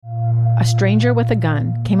a stranger with a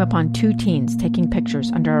gun came upon two teens taking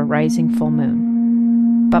pictures under a rising full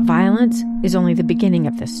moon. But violence is only the beginning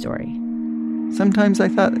of this story. Sometimes I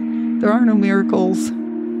thought, there are no miracles.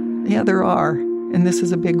 Yeah, there are, and this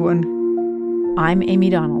is a big one. I'm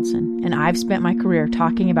Amy Donaldson, and I've spent my career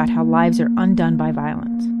talking about how lives are undone by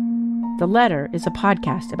violence. The Letter is a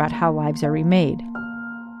podcast about how lives are remade.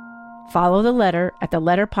 Follow The Letter at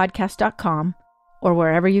theletterpodcast.com or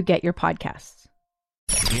wherever you get your podcasts.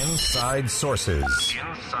 Inside Sources.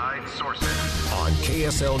 Inside Sources. On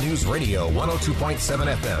KSL News Radio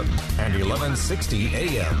 102.7 FM and 1160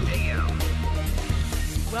 AM.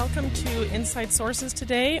 Welcome to Inside Sources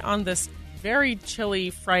today on this very chilly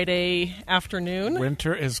Friday afternoon.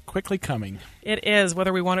 Winter is quickly coming. It is,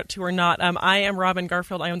 whether we want it to or not. I am Robin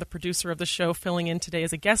Garfield. I am the producer of the show, filling in today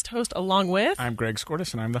as a guest host, along with... I'm Greg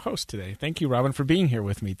Skordas, and I'm the host today. Thank you, Robin, for being here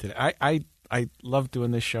with me today. I love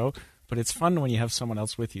doing this show, but it's fun when you have someone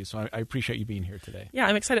else with you, so I appreciate you being here today. Yeah,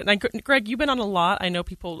 I'm excited. And Greg, you've been on a lot. I know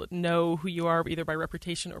people know who you are, either by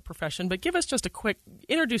reputation or profession, but give us just a quick...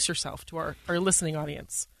 Introduce yourself to our listening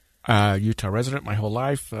audience. Utah resident my whole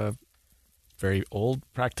life. Very old,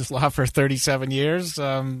 practiced law for 37 years.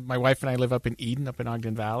 My wife and I live up in Eden, up in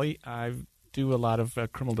Ogden Valley. I do a lot of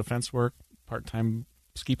criminal defense work, part-time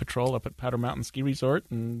ski patrol up at Powder Mountain Ski Resort,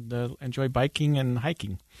 and enjoy biking and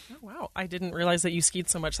hiking. Oh, wow. I didn't realize that you skied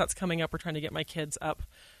so much. That's coming up. We're trying to get my kids up.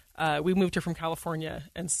 We moved here from California,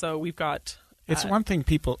 and so we've got... It's one thing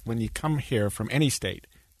people, when you come here from any state,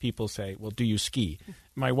 people say, well, do you ski?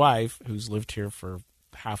 My wife, who's lived here for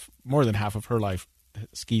more than half of her life,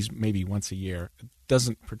 skis maybe once a year,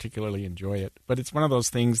 doesn't particularly enjoy it, but it's one of those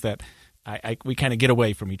things that we kind of get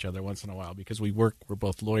away from each other once in a while because we're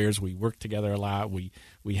both lawyers, we work together a lot, we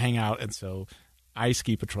hang out, and so I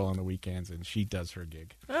ski patrol on the weekends and she does her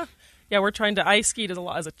gig. Yeah, I skied a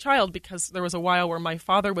lot as a child because there was a while where my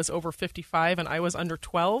father was over 55 and I was under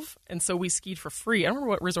 12, and so we skied for free. I don't remember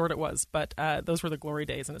what resort it was, but those were the glory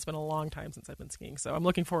days, and it's been a long time since I've been skiing, so I'm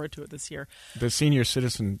looking forward to it this year. The senior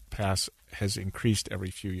citizen pass has increased every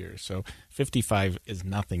few years, so 55 is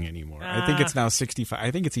nothing anymore. I think it's now 65.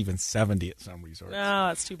 I think it's even 70 at some resorts. Oh,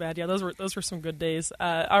 that's too bad. Yeah, those were some good days.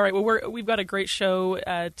 All right, well, we've got a great show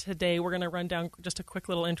today. We're going to run down just a quick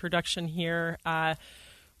little introduction here.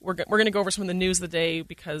 We're going to go over some of the news of the day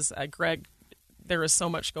because, Greg, there is so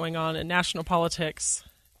much going on in national politics.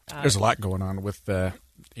 There's a lot going on with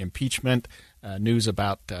impeachment, news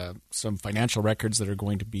about some financial records that are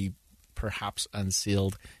going to be perhaps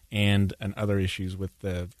unsealed, and other issues with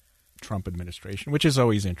the Trump administration, which is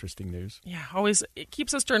always interesting news. Yeah, always. It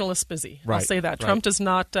keeps us journalists busy. Right, I'll say that. right. Trump does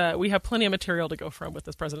not, we have plenty of material to go from with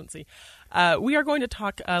this presidency. We are going to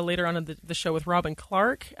talk later on in the show with Robin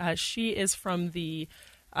Clark. She is from the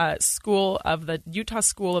Utah School of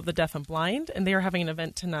the Deaf and Blind, and they are having an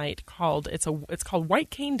event tonight called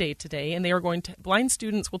White Cane Day today, and they are blind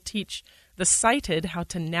students will teach the sighted how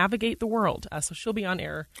to navigate the world. So she'll be on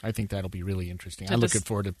air. I think that'll be really interesting. I'm looking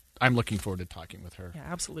forward to talking with her. Yeah,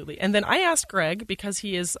 absolutely. And then I asked Greg, because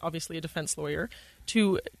he is obviously a defense lawyer,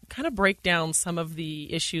 to kind of break down some of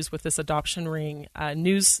the issues with this adoption ring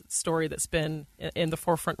news story that's been in the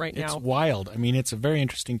forefront right now. It's wild. I mean, it's a very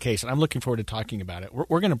interesting case, and I'm looking forward to talking about it.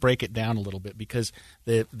 We're going to break it down a little bit because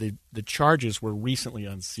the charges were recently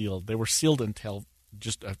unsealed. They were sealed until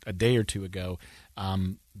just a day or two ago,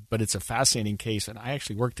 but it's a fascinating case, and I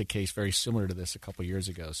actually worked a case very similar to this a couple years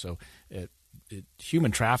ago. So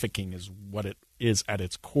human trafficking is what it is at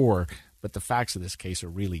its core, but the facts of this case are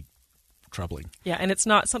really troubling. Yeah, and it's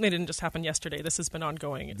not something that didn't just happen yesterday. This has been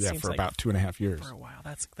ongoing. It seems for like about 2.5 years. For a while.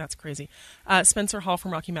 That's crazy. Spencer Hall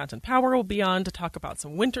from Rocky Mountain Power will be on to talk about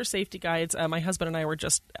some winter safety guides. My husband and I were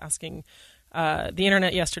just asking the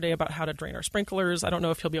internet yesterday about how to drain our sprinklers. I don't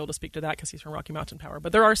know if he'll be able to speak to that because he's from Rocky Mountain Power,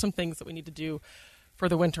 but there are some things that we need to do for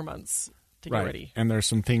the winter months to get ready. And there's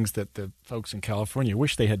some things that the folks in California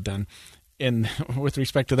wish they had done with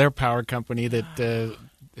respect to their power company that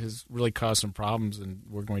has really caused some problems, and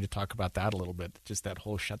we're going to talk about that a little bit, just that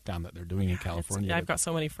whole shutdown that they're doing in California. I've got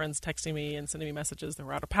so many friends texting me and sending me messages that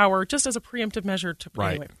we're out of power, just as a preemptive measure.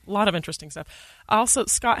 Anyway, a lot of interesting stuff. Also,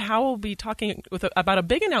 Scott Howell will be talking about a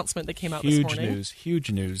big announcement that came out this morning.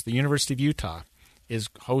 Huge news. The University of Utah is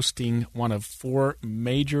hosting one of 4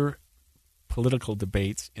 major political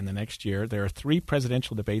debates in the next year. There are 3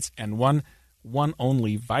 presidential debates and one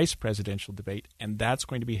only vice presidential debate, and that's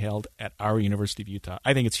going to be held at our University of Utah.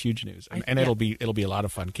 I think it's huge news, and it'll be a lot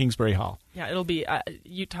of fun. Kingsbury Hall. Yeah, it'll be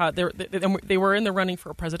Utah. They were in the running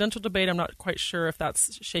for a presidential debate. I'm not quite sure if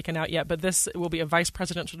that's shaken out yet, but this will be a vice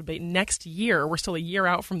presidential debate next year. We're still a year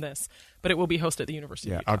out from this, but it will be hosted at the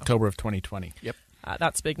University of Utah. October of 2020. Yep.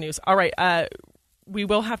 That's big news. All right. we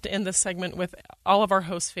will have to end this segment with all of our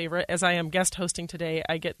hosts' favorite. As I am guest hosting today,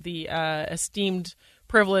 I get the esteemed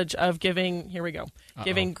privilege of giving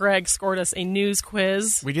Greg Skordas a news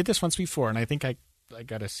quiz. We did this once before, and I think I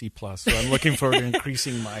got a C+, so I'm looking forward to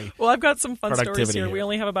increasing my Well, I've got some fun stories here. here. We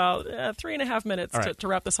only have about 3.5 minutes to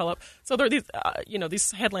wrap this all up. So there are these,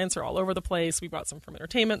 these headlines are all over the place. We brought some from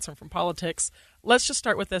entertainment, some from politics. Let's just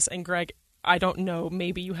start with this. And Greg, I don't know,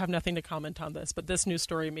 maybe you have nothing to comment on this, but this news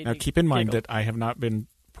story made me keep in mind giggle. that I have not been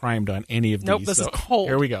primed on any of these. Nope, this is cold.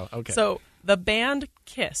 Here we go. Okay. So the band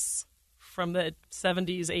Kiss from the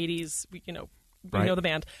 70s, 80s, we know the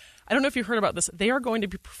band. I don't know if you heard about this. They are going to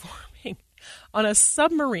be performing on a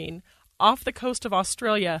submarine off the coast of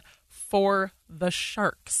Australia for the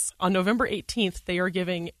Sharks. On November 18th, they are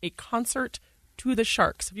giving a concert to the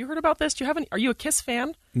Sharks. Have you heard about this? Are you a Kiss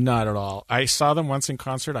fan? Not at all. I saw them once in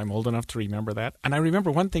concert. I'm old enough to remember that. And I remember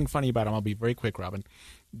one thing funny about them. I'll be very quick, Robin.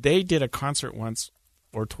 They did a concert once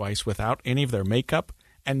or twice without any of their makeup,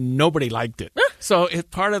 and nobody liked it. So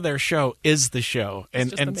part of their show is the show.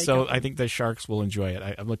 And so I think the Sharks will enjoy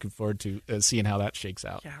it. I'm looking forward to seeing how that shakes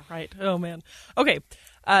out. Yeah, right. Oh, man. Okay.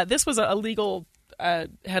 This was a legal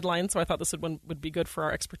headline, so I thought this would be good for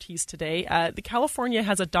our expertise today. California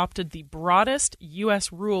has adopted the broadest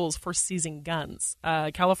U.S. rules for seizing guns.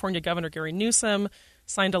 California Governor Gary Newsom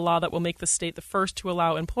signed a law that will make the state the first to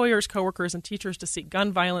allow employers, coworkers, and teachers to seek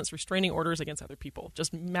gun violence restraining orders against other people.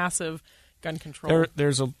 Just massive gun control.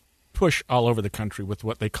 There's a push all over the country with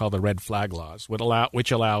what they call the red flag laws,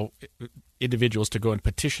 which allow individuals to go and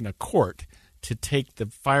petition a court to take the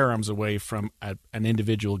firearms away from an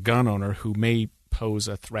individual gun owner who may pose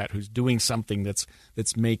a threat, who's doing something that's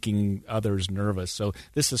making others nervous. So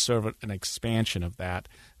this is sort of an expansion of that.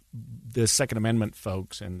 The Second Amendment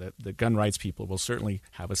folks and the gun rights people will certainly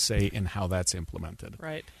have a say in how that's implemented.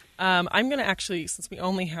 Right. I'm going to actually, since we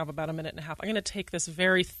only have about a minute and a half, I'm going to take this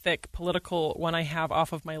very thick political one I have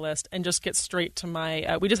off of my list and just get straight to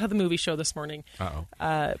my we just had the movie show this morning.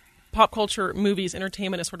 Pop culture, movies,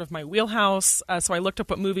 entertainment is sort of my wheelhouse. So I looked up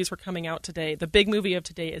what movies were coming out today. The big movie of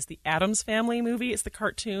today is the Addams Family movie. It's the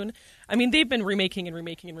cartoon. I mean, they've been remaking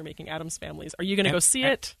Addams Families. Are you going to go see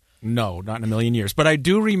it? No, not in a million years. But I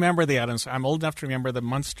do remember the Addams. I'm old enough to remember the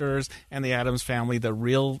Munsters and the Addams Family, the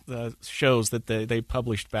real shows that they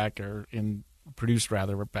published back produced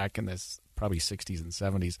back in the probably 60s and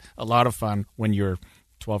 70s. A lot of fun when you're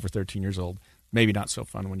 12 or 13 years old. Maybe not so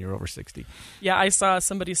fun when you're over 60. Yeah, I saw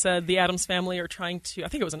somebody said the Addams Family are trying to, I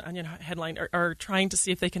think it was an Onion headline, are trying to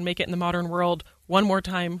see if they can make it in the modern world one more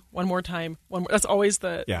time. That's always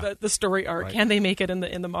the story arc. Right. Can they make it in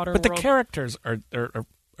the modern world? But the characters are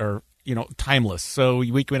timeless. So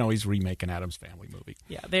we can always remake an Addams Family movie.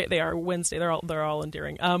 Yeah, they are Wednesday. They're all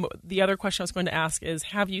endearing. The other question I was going to ask is,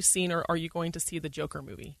 have you seen or are you going to see the Joker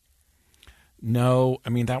movie? No, I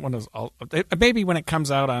mean, that one is all maybe when it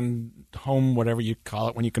comes out on home, whatever you call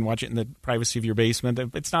it, when you can watch it in the privacy of your basement.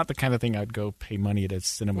 It's not the kind of thing I'd go pay money at a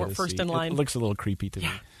cinema to first see. in line. It looks a little creepy to me.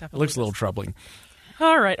 It Definitely looks a little troubling.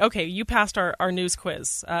 All right. Okay, you passed our news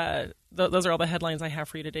quiz. Those are all the headlines I have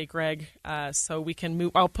for you today, Greg. So we can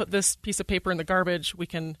move. I'll put this piece of paper in the garbage.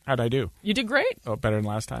 How'd I do? You did great. Oh, better than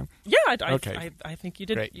last time? Yeah, okay. I think you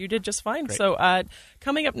did. Great. You did just fine. Great. So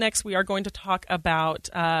coming up next, we are going to talk about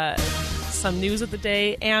some news of the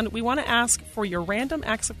day, and we want to ask for your random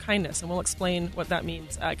acts of kindness, and we'll explain what that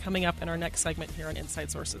means coming up in our next segment here on Inside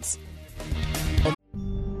Sources.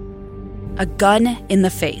 A gun in the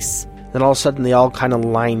face. Then all of a sudden they all kind of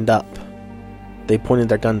lined up. They pointed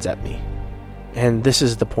their guns at me. And this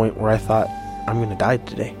is the point where I thought, I'm going to die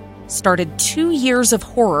today. Started 2 years of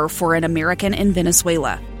horror for an American in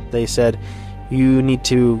Venezuela. They said, you need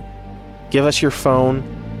to give us your phone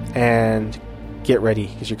and get ready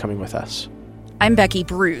because you're coming with us. I'm Becky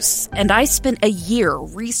Bruce, and I spent a year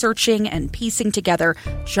researching and piecing together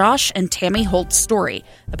Josh and Tammy Holt's story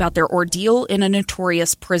about their ordeal in a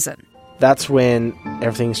notorious prison. That's when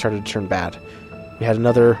everything started to turn bad. We had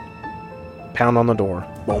another pound on the door.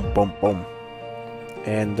 Boom, boom, boom.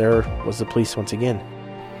 And there was the police once again.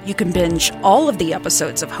 You can binge all of the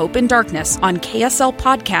episodes of Hope in Darkness on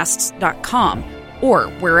KSLPodcasts.com or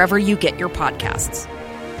wherever you get your podcasts.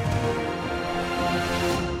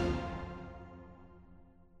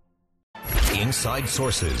 Inside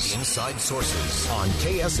Sources on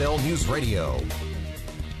KSL News Radio.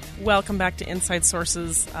 Welcome back to Inside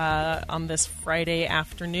Sources on this Friday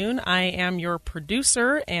afternoon. I am your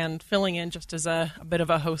producer and filling in just as a bit of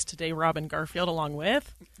a host today, Robin Garfield, along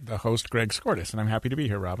with the host, Greg Skordas, and I'm happy to be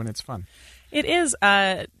here, Robin. It's fun. It is.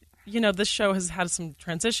 This show has had some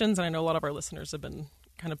transitions, and I know a lot of our listeners have been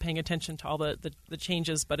kind of paying attention to all the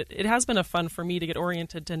changes, but it has been a fun for me to get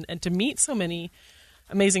oriented and to meet so many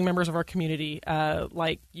amazing members of our community,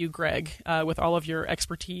 like you, Greg, with all of your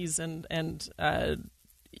expertise. And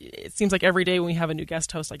it seems like every day when we have a new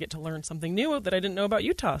guest host, I get to learn something new that I didn't know about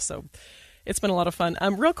Utah. So it's been a lot of fun.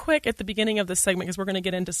 Real quick at the beginning of this segment, because we're going to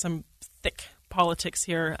get into some thick politics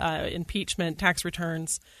here, impeachment, tax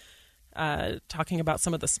returns, talking about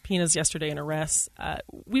some of the subpoenas yesterday and arrests.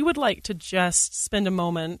 We would like to just spend a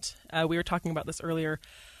moment, we were talking about this earlier,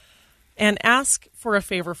 and ask for a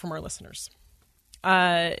favor from our listeners.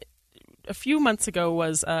 A few months ago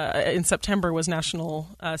in September was National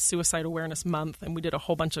Suicide Awareness Month, and we did a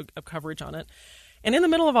whole bunch of coverage on it. And in the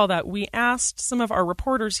middle of all that, we asked some of our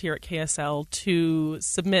reporters here at KSL to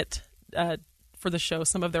submit for the show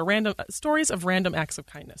some of their random stories of random acts of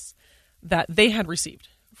kindness that they had received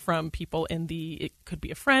from people it could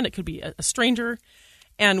be a friend, it could be a stranger,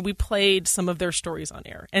 and we played some of their stories on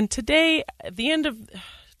air. And today, at the end of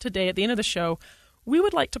the show, we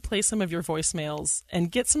would like to play some of your voicemails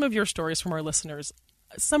and get some of your stories from our listeners,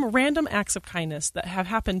 some random acts of kindness that have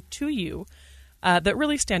happened to you that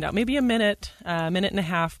really stand out. Maybe a minute and a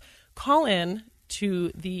half. Call in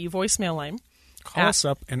to the voicemail line. Call us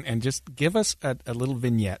up and just give us a little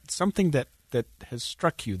vignette, something that has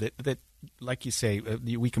struck you, that like you say,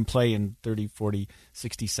 we can play in 30, 40,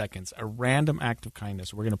 60 seconds, a random act of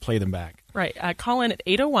kindness. We're going to play them back. Right. Call in at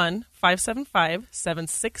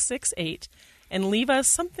 801-575-7668 and leave us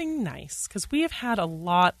something nice, because we have had a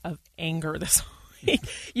lot of anger this week.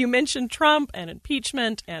 You mentioned Trump and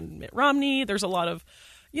impeachment and Mitt Romney. There's a lot of,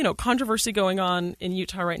 controversy going on in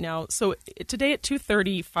Utah right now. So today at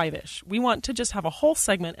 2:30, 5-ish, we want to just have a whole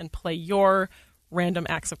segment and play your random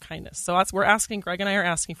acts of kindness. So Greg and I are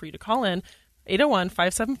asking for you to call in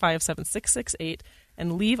 801-575-7668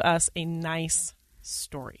 and leave us a nice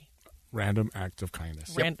story. Random act of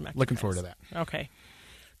kindness. Random act Looking of forward to that. Okay.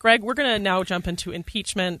 Greg, we're going to now jump into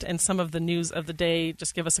impeachment and some of the news of the day.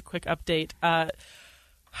 Just give us a quick update. I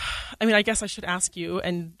guess I should ask you,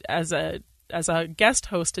 and as a guest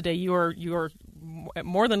host today, you are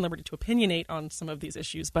more than liberty to opinionate on some of these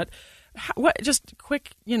issues. But just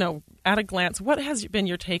quick, at a glance, what has been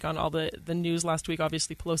your take on all the news last week?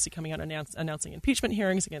 Obviously, Pelosi coming out announcing impeachment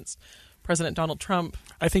hearings against President Donald Trump.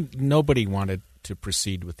 I think nobody wanted to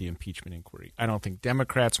proceed with the impeachment inquiry. I don't think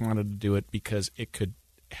Democrats wanted to do it because it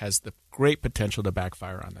has the great potential to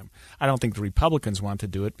backfire on them. I don't think the Republicans want to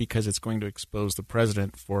do it because it's going to expose the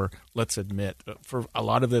president for, let's admit, for a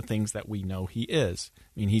lot of the things that we know he is.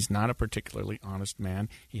 I mean, he's not a particularly honest man.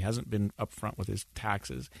 He hasn't been upfront with his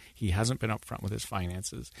taxes. He hasn't been upfront with his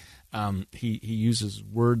finances. He uses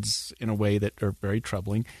words in a way that are very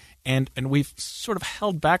troubling. And we've sort of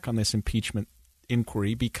held back on this impeachment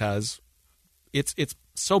inquiry because it's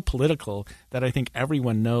so political that I think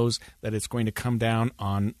everyone knows that it's going to come down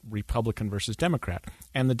on Republican versus Democrat.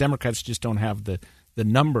 And the Democrats just don't have the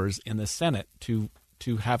numbers in the Senate to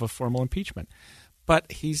have a formal impeachment. But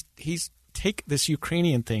this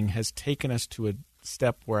Ukrainian thing has taken us to a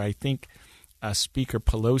step where I think Speaker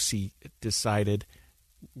Pelosi decided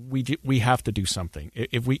we have to do something.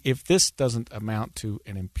 If this doesn't amount to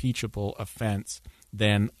an impeachable offense,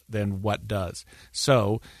 then what does?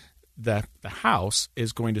 So the House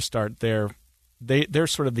is going to start they're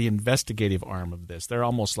sort of the investigative arm of this. They're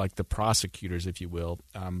almost like the prosecutors, if you will,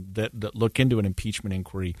 that look into an impeachment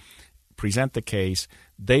inquiry, present the case,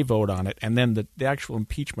 they vote on it, and then the actual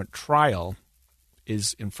impeachment trial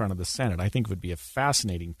is in front of the Senate. I think it would be a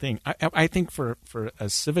fascinating thing. I think for a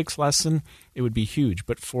civics lesson, it would be huge,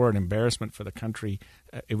 but for an embarrassment for the country,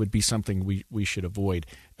 it would be something we should avoid.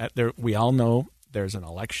 We all know there's an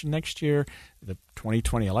election next year. The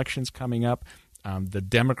 2020 election's coming up. The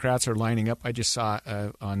Democrats are lining up. I just saw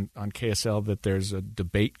on KSL that there's a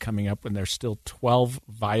debate coming up, and there's still 12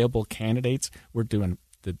 viable candidates.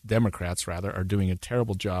 The Democrats, rather, are doing a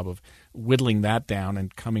terrible job of whittling that down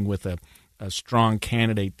and coming with a strong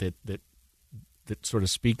candidate that sort of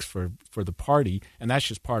speaks for the party, and that's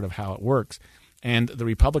just part of how it works. And the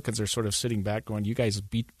Republicans are sort of sitting back going, you guys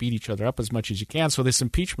beat each other up as much as you can. So this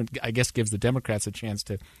impeachment, I guess, gives the Democrats a chance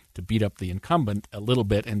to beat up the incumbent a little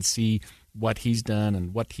bit and see what he's done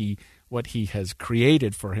and what he has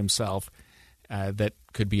created for himself that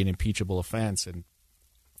could be an impeachable offense. And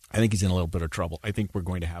I think he's in a little bit of trouble. I think we're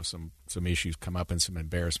going to have some issues come up and some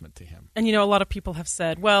embarrassment to him. And, a lot of people have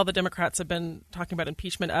said, well, the Democrats have been talking about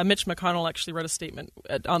impeachment. Mitch McConnell actually wrote a statement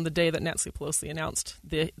on the day that Nancy Pelosi announced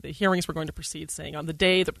the hearings were going to proceed, saying on the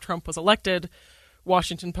day that Trump was elected,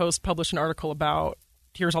 Washington Post published an article about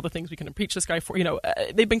here's all the things we can impeach this guy for.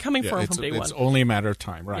 They've been coming for him from day one. It's only a matter of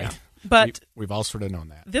time, right? Yeah. But we've all sort of known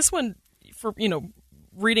that. This one,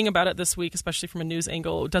 reading about it this week, especially from a news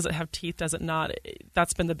angle. Does it have teeth? Does it not?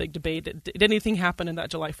 That's been the big debate. Did anything happen in that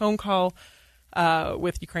July phone call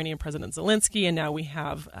with Ukrainian President Zelensky? And now we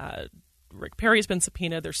have Rick Perry's been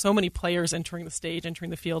subpoenaed. There's so many players entering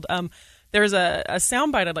the field. There's a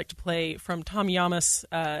soundbite I'd like to play from Tom Yamas,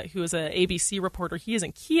 who is an ABC reporter. He is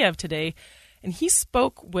in Kiev today, and he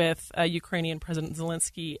spoke with Ukrainian President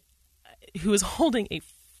Zelensky, who is holding a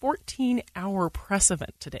 14-hour press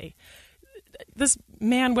event today. This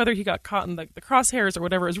man, whether he got caught in the crosshairs or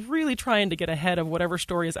whatever, is really trying to get ahead of whatever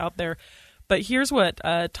story is out there. But here's what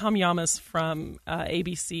Tom Yamas from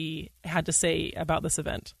ABC had to say about this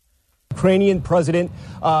event. Ukrainian President,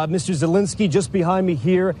 Mr. Zelensky, just behind me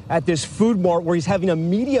here at this food mart where he's having a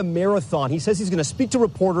media marathon. He says he's going to speak to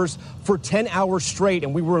reporters for 10 hours straight,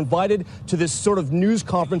 and we were invited to this sort of news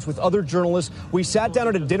conference with other journalists. We sat down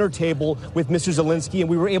at a dinner table with Mr. Zelensky, and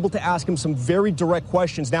we were able to ask him some very direct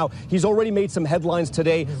questions. Now, he's already made some headlines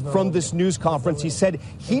today from this news conference. He said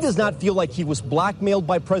he does not feel like he was blackmailed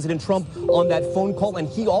by President Trump on that phone call, and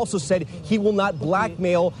he also said he will not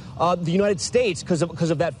blackmail the United States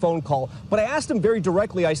because of that phone call. But I asked him very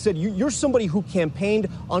directly, I said, you're somebody who campaigned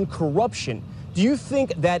on corruption. Do you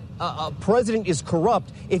think that a president is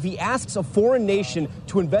corrupt if he asks a foreign nation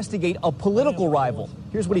to investigate a political rival?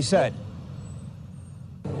 Here's what he said.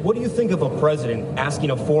 What do you think of a president asking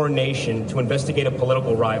a foreign nation to investigate a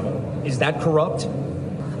political rival? Is that corrupt?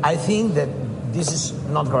 I think that this is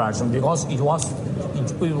not corruption because it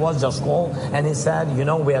was just called, and he said,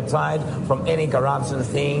 we are tired from any corruption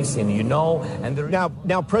things, and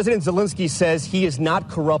Now, President Zelensky says he is not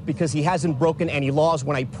corrupt because he hasn't broken any laws.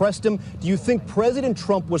 When I pressed him, do you think President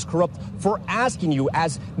Trump was corrupt for asking you,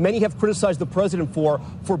 as many have criticized the president for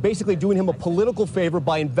basically doing him a political favor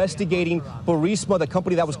by investigating Burisma, the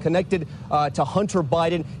company that was connected to Hunter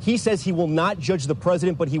Biden? He says he will not judge the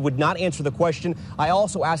president, but he would not answer the question. I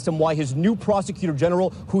also asked him why his new prosecutor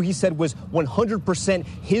general, who he said was 100%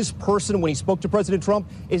 his person when he spoke to President Trump,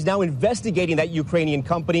 is now investigating that Ukrainian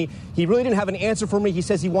company. He really didn't have an answer for me. He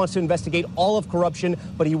says he wants to investigate all of corruption,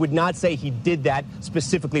 but he would not say he did that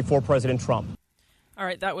specifically for President Trump. All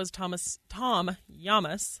right, that was Tom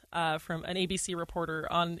Yamas from an ABC reporter.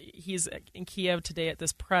 He's in Kiev today at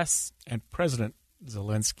this press. And President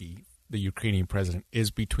Zelensky, the Ukrainian president,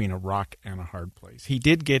 is between a rock and a hard place. He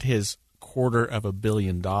did get his $250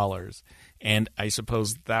 million, and I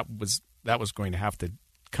suppose that was going to have to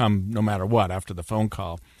come no matter what after the phone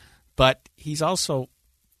call. But he's also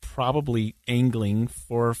probably angling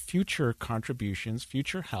for future contributions,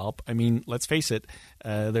 future help. I mean, let's face it,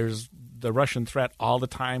 there's the Russian threat all the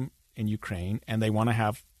time in Ukraine, and they want to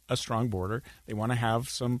have a strong border. They want to have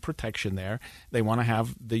some protection there. They want to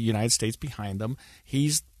have the United States behind them.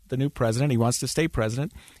 He's the new president. He wants to stay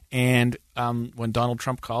president. And when Donald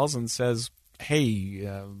Trump calls and says, hey,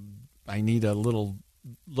 I need a little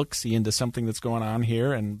look-see into something that's going on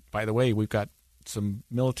here, and by the way, we've got some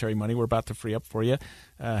military money we're about to free up for you.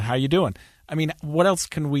 How you doing? I mean, what else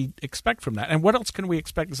can we expect from that? And what else can we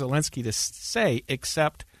expect Zelensky to say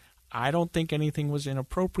except, I don't think anything was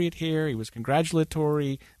inappropriate here. He was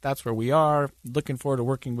congratulatory. That's where we are. Looking forward to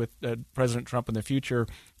working with President Trump in the future.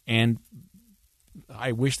 And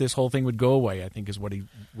I wish this whole thing would go away, I think is what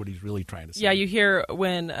he's really trying to say. Yeah, you hear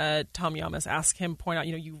when Tom Yamas asked him, point out,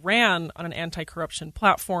 you ran on an anti-corruption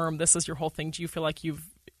platform. This is your whole thing. Do you feel like you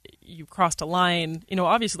crossed a line?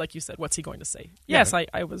 Obviously, like you said, what's he going to say? Yes,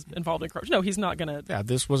 I was involved in corruption. No, he's not going to. Yeah,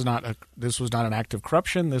 this was not an act of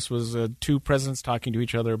corruption. This was two presidents talking to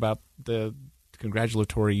each other about the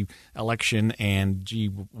congratulatory election and, gee,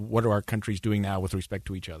 what are our countries doing now with respect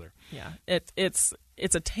to each other? Yeah,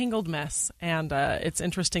 it's a tangled mess, and it's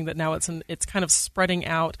interesting that now it's kind of spreading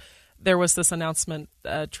out. There was this announcement,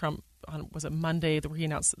 Trump, was it Monday, where he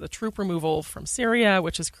announced the troop removal from Syria,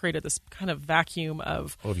 which has created this kind of vacuum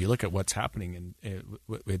of. Well, if you look at what's happening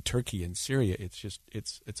in Turkey and Syria,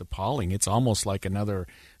 it's appalling. It's almost like another.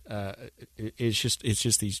 It's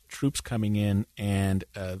just these troops coming in, and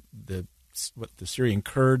the Syrian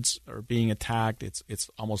Kurds are being attacked. It's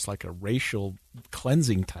almost like a racial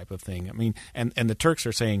cleansing type of thing. I mean, and the Turks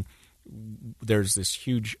are saying there's this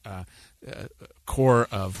huge core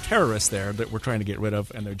of terrorists there that we're trying to get rid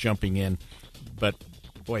of, and they're jumping in. But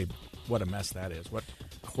boy, what a mess that is! What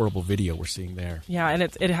horrible video we're seeing there. Yeah, and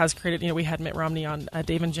it has created. We had Mitt Romney on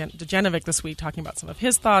David Dujanovic this week talking about some of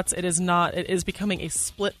his thoughts. It is becoming a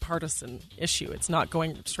split partisan issue. It's not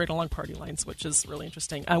going straight along party lines, which is really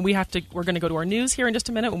interesting. We're going to go to our news here in just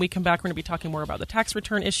a minute. When we come back, we're going to be talking more about the tax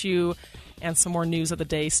return issue and some more news of the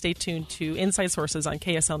day. Stay tuned to Inside Sources on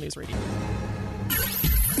KSL News Radio.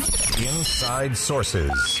 Inside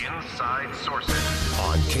Sources. Inside Sources.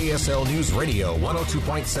 On KSL News Radio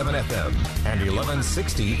 102.7 FM and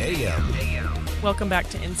 1160 AM. Welcome back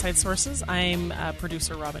to Inside Sources. I'm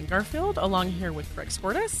producer Robin Garfield, along here with Greg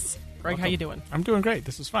Skordas. Greg, how you doing? I'm doing great.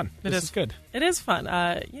 This is fun. This is good. It is fun.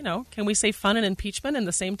 Can we say fun and impeachment in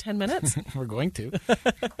the same 10 minutes? We're going to.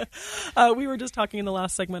 We were just talking in the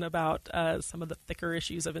last segment about some of the thicker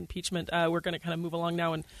issues of impeachment. We're going to kind of move along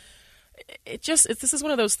now, and this is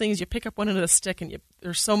one of those things, you pick up one end of the stick, and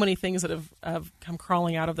there's so many things that have come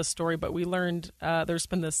crawling out of the story. But we learned there's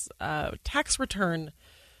been this tax return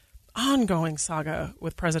ongoing saga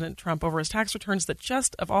with President Trump over his tax returns that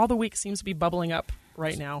just of all the weeks seems to be bubbling up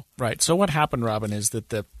right now. Right. So what happened, Robin, is that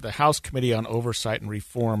the House Committee on Oversight and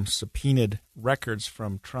Reform subpoenaed records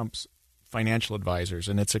from Trump's financial advisors,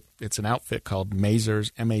 and it's an outfit called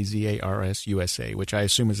Mazars, Mazars USA, which I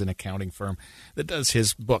assume is an accounting firm that does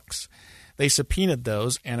his books. They subpoenaed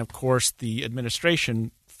those, and of course the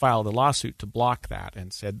administration filed a lawsuit to block that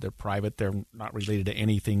and said they're private, they're not related to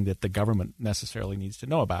anything that the government necessarily needs to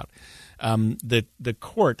know about. The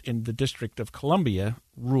court in the District of Columbia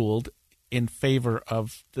ruled in favor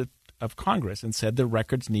of Congress and said the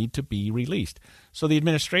records need to be released. So the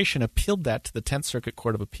administration appealed that to the 10th Circuit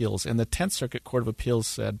Court of Appeals, and the 10th Circuit Court of Appeals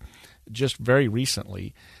said just very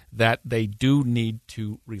recently that they do need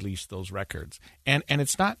to release those records. And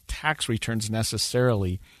it's not tax returns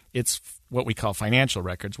necessarily. It's what we call financial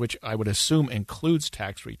records, which I would assume includes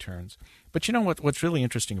tax returns. But you know what's really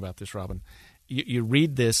interesting about this, Robin? You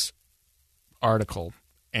read this article,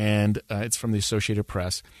 and it's from the Associated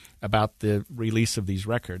Press, about the release of these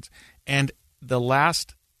records. And the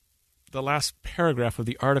last paragraph of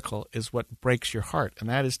the article is what breaks your heart, and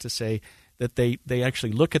that is to say that they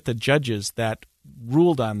actually look at the judges that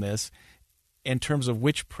ruled on this in terms of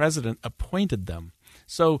which president appointed them.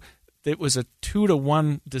 So it was a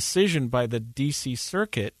 2-1 decision by the D.C.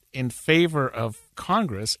 Circuit in favor of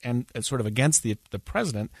Congress and sort of against the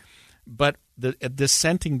president, but a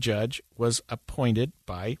dissenting judge was appointed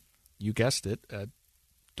by, you guessed it,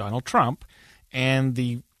 Donald Trump, and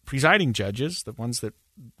the presiding judges, the ones that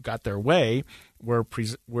got their way, were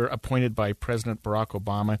appointed by President Barack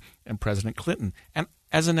Obama and President Clinton. And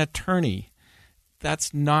as an attorney,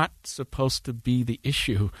 that's not supposed to be the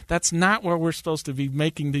issue. That's not where we're supposed to be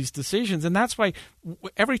making these decisions. And that's why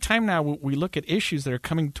every time now we look at issues that are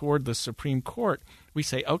coming toward the Supreme Court, we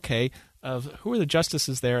say, okay, who are the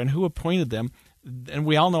justices there and who appointed them? And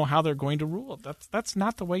we all know how they're going to rule. That's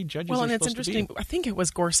not the way judges are supposed to be. Well, and it's interesting. I think it was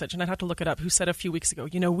Gorsuch, and I'd have to look it up, who said a few weeks ago,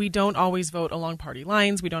 we don't always vote along party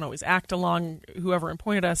lines. We don't always act along whoever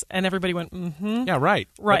appointed us. And everybody went, mm-hmm. Yeah, right.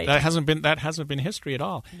 Right. But that hasn't been history at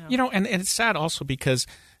all. No. And it's sad also because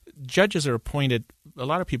judges are appointed, a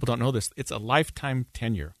lot of people don't know this, it's a lifetime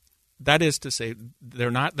tenure. That is to say, they're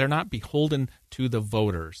not beholden to the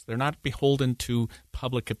voters. They're not beholden to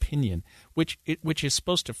public opinion, which is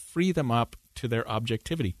supposed to free them up to their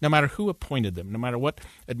objectivity. No matter who appointed them, no matter what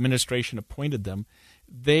administration appointed them,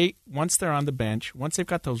 once they're on the bench, once they've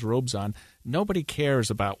got those robes on, nobody cares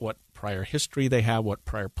about what prior history they have, what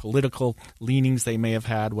prior political leanings they may have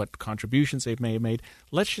had, what contributions they may have made.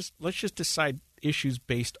 Let's just decide issues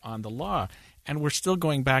based on the law. And we're still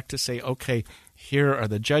going back to say, okay, here are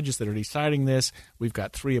the judges that are deciding this. We've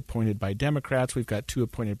got 3 appointed by Democrats. We've got 2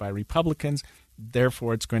 appointed by Republicans.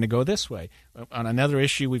 Therefore, it's going to go this way. On another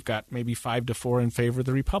issue, we've got maybe 5-4 in favor of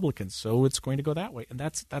the Republicans. So it's going to go that way. And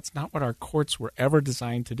that's not what our courts were ever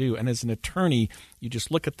designed to do. And as an attorney, you just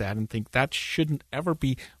look at that and think that shouldn't ever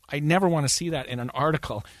be. I never want to see that in an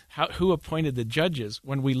article, who appointed the judges,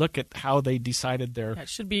 when we look at how they decided their... It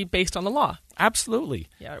should be based on the law. Absolutely.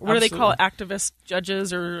 Yeah. What do they call it? Activist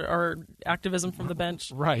judges or activism from the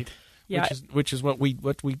bench? Right. Yeah. Which is what we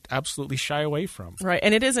absolutely shy away from. Right.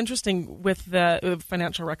 And it is interesting with the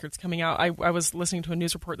financial records coming out. I was listening to a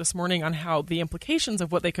news report this morning on how the implications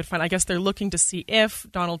of what they could find. I guess they're looking to see if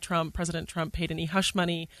President Trump paid any hush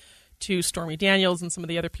money to Stormy Daniels and some of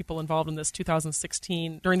the other people involved in this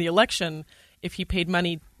 2016 during the election, if he paid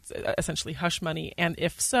money, essentially hush money, and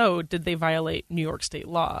if so, did they violate New York state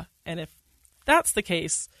law? And if that's the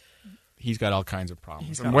case, he's got all kinds of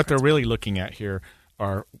problems. And what they're really looking at here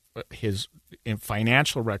are his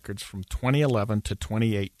financial records from 2011 to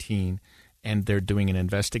 2018, and they're doing an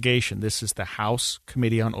investigation. This is the House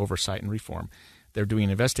Committee on Oversight and Reform. They're doing an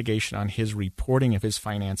investigation on his reporting of his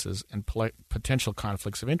finances and potential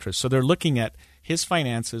conflicts of interest. So they're looking at his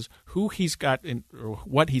finances, who he's got or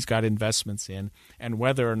what he's got investments in, and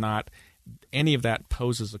whether or not any of that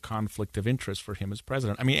poses a conflict of interest for him as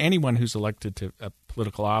president. I mean, anyone who's elected to a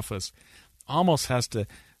political office almost has to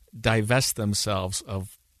divest themselves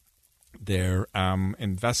of their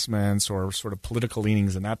investments or sort of political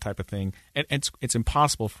leanings and that type of thing. And it's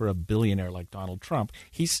impossible for a billionaire like Donald Trump.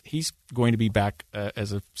 He's going to be back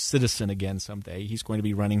as a citizen again someday. He's going to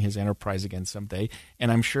be running his enterprise again someday.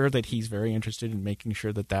 And I'm sure that he's very interested in making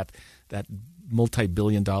sure that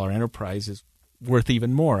multi-billion-dollar enterprise is worth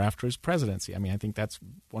even more after his presidency. I mean, I think that's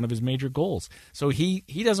one of his major goals. So he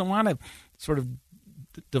doesn't want to sort of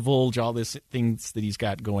divulge all these things that he's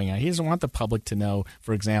got going on. He doesn't want the public to know,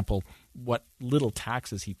 for example, what little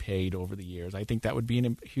taxes he paid over the years. I think that would be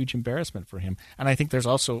a huge embarrassment for him. And I think there's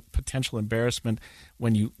also potential embarrassment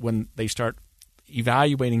when they start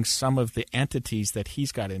evaluating some of the entities that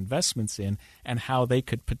he's got investments in and how they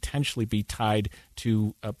could potentially be tied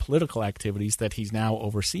to political activities that he's now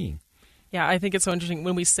overseeing. Yeah, I think it's so interesting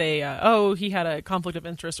when we say, he had a conflict of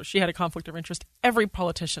interest or she had a conflict of interest. Every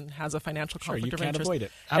politician has a financial conflict of interest. You can't avoid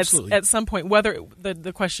it. Absolutely. At some point, whether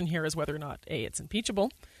the question here is whether or not, A, it's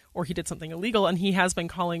impeachable or he did something illegal. And he has been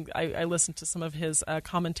calling, I listened to some of his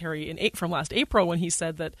commentary from last April when he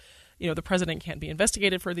said that, the president can't be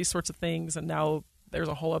investigated for these sorts of things. And now there's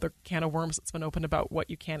a whole other can of worms that's been opened about what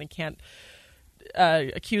you can and can't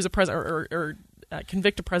accuse a president or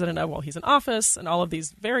convict a president of while he's in office, and all of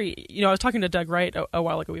these very, I was talking to Doug Wright a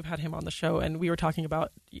while ago. We've had him on the show, and we were talking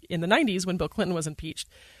about in the 90s when Bill Clinton was impeached.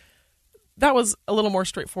 That was a little more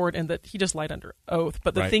straightforward in that he just lied under oath,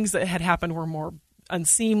 but the things that had happened were more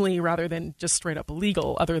unseemly rather than just straight up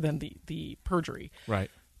illegal, other than the perjury.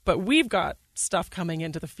 Right. But we've got stuff coming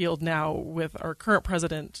into the field now with our current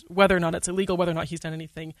president, whether or not it's illegal, whether or not he's done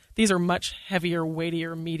anything. These are much heavier,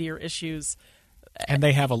 weightier, meatier issues. And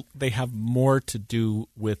they have more to do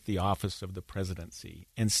with the office of the presidency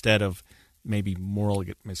instead of maybe moral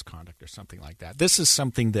misconduct or something like that. This is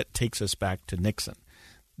something that takes us back to Nixon.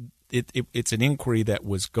 It's an inquiry that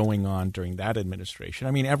was going on during that administration.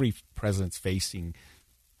 I mean, every president's facing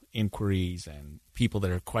inquiries and people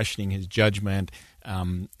that are questioning his judgment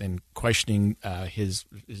and questioning his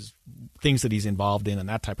things that he's involved in and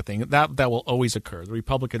that type of thing. That will always occur. The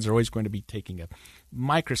Republicans are always going to be taking a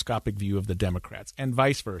microscopic view of the Democrats and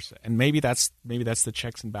vice versa. And maybe that's the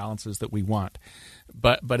checks and balances that we want.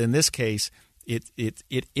 But in this case, it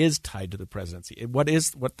is tied to the presidency. What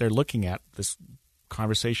they're looking at, this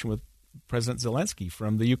conversation with President Zelensky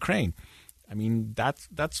from the Ukraine. I mean, that's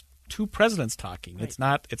two presidents talking. Right. It's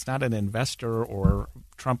not an investor or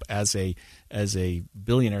Trump as a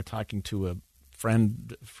billionaire talking to a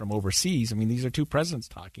friend from overseas. I mean, these are two presidents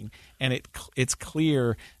talking, and it's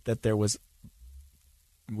clear that there was,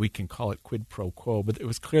 we can call it quid pro quo, but it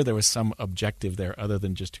was clear there was some objective there other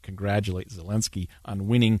than just to congratulate Zelensky on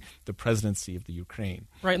winning the presidency of the Ukraine.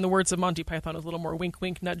 Right, in the words of Monty Python, a little more wink,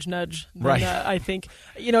 wink, nudge, nudge. Than, right. I think,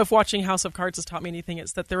 if watching House of Cards has taught me anything,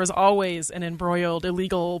 it's that there is always an embroiled,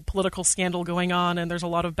 illegal political scandal going on, and there's a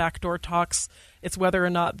lot of backdoor talks. It's whether or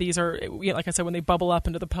not these are, like I said, when they bubble up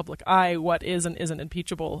into the public eye, what is and isn't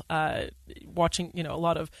impeachable. Watching, a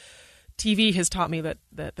lot of TV has taught me that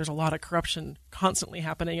there's a lot of corruption constantly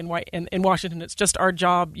happening in Washington. It's just our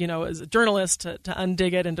job, as a journalist, to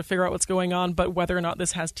undig it and to figure out what's going on. But whether or not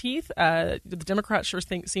this has teeth, the Democrats sure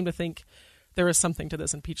seem to think there is something to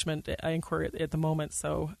this impeachment inquiry at the moment.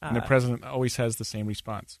 So, and the president always has the same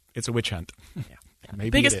response: it's a witch hunt. Yeah.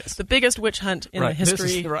 Maybe it is the biggest witch hunt in the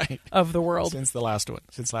history of the world since last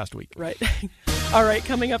week. Right. All right.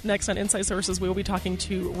 Coming up next on Inside Sources, we will be talking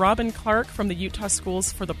to Robin Clark from the Utah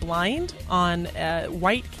Schools for the Blind on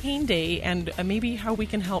White Cane Day and maybe how we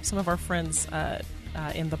can help some of our friends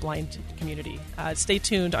in the blind community. Stay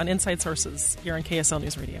tuned on Inside Sources here on KSL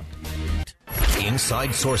News Radio.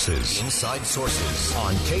 Inside Sources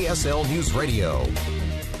on KSL News Radio.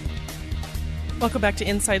 Welcome back to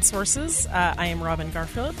Inside Sources. I am Robin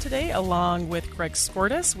Garfield today, along with Greg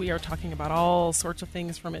Skordas. We are talking about all sorts of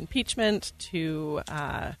things from impeachment to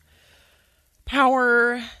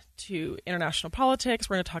power to international politics.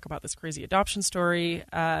 We're going to talk about this crazy adoption story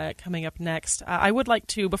coming up next. I would like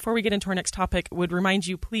to, before we get into our next topic, would remind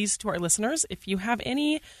you, please, to our listeners, if you have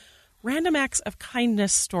any random acts of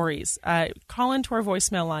kindness stories, call into our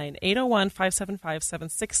voicemail line,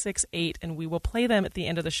 801-575-7668, and we will play them at the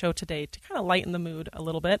end of the show today to kind of lighten the mood a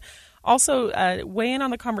little bit. Also, weigh in on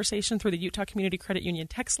the conversation through the Utah Community Credit Union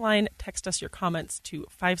text line. Text us your comments to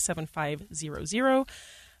 57500.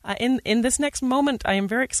 In this next moment, I am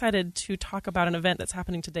very excited to talk about an event that's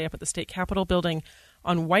happening today up at the State Capitol building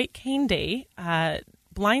on White Cane Day.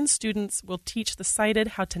 Blind students will teach the sighted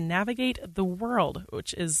how to navigate the world,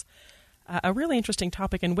 which is a really interesting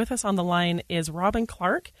topic. And with us on the line is Robin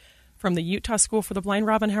Clark from the Utah School for the Blind.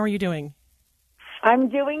 Robin, how are you doing? I'm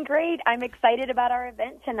doing great. I'm excited about our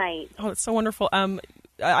event tonight. Oh, it's so wonderful.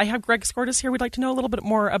 I have Greg Skordas here. We'd like to know a little bit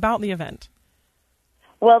more about the event.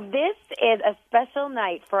 Well, this is a special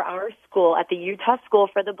night for our school at the Utah School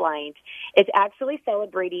for the Blind. It's actually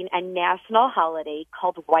celebrating a national holiday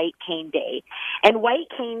called White Cane Day. And White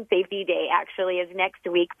Cane Safety Day actually is next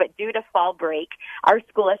week, but due to fall break, our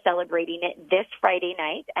school is celebrating it this Friday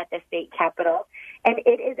night at the state capitol. And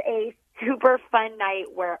it is a super fun night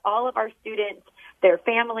where all of our students, their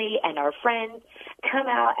family, and our friends come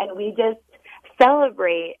out and we just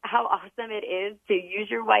celebrate how awesome it is to use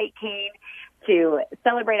your white cane, to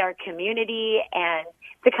celebrate our community, and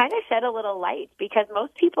to kind of shed a little light, because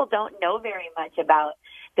most people don't know very much about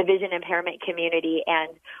the vision impairment community,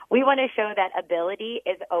 and we want to show that ability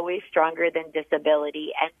is always stronger than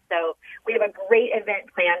disability. And so we have a great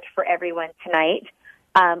event planned for everyone tonight.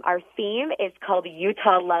 Our theme is called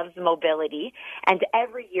Utah Loves Mobility, and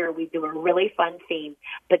every year we do a really fun theme.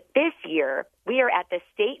 But this year, we are at the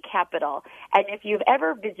state capitol, and if you've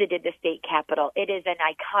ever visited the state capitol, it is an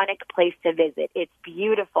iconic place to visit. It's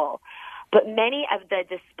beautiful, but many of the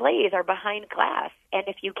displays are behind glass, and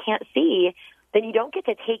if you can't see, then you don't get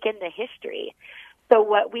to take in the history. So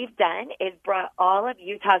what we've done is brought all of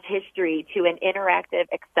Utah's history to an interactive,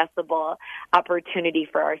 accessible opportunity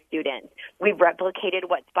for our students. We've replicated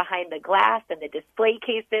what's behind the glass and the display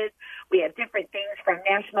cases. We have different things from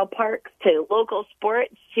national parks to local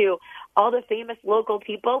sports to all the famous local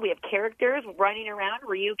people. We have characters running around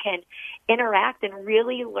where you can interact and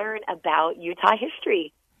really learn about Utah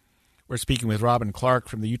history. We're speaking with Robin Clark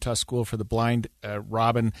from the Utah School for the Blind.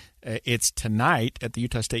 Robin, it's tonight at the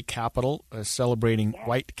Utah State Capitol, celebrating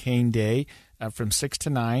White Cane Day from 6 to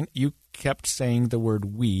 9. You kept saying the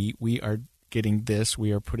word we. We are getting this.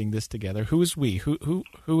 We are putting this together. Who is we?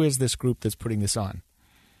 Who is this group that's putting this on?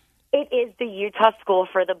 It is the Utah School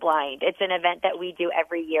for the Blind. It's an event that we do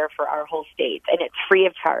every year for our whole state, and it's free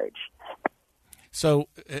of charge. So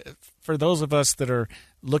for those of us that are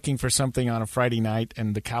looking for something on a Friday night,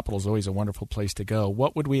 and the Capitol is always a wonderful place to go,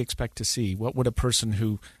 what would we expect to see? What would a person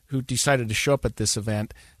who decided to show up at this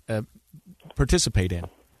event participate in?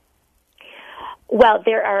 Well,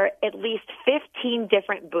 there are at least 15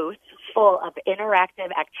 different booths full of interactive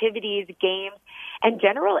activities, games, and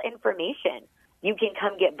general information. You can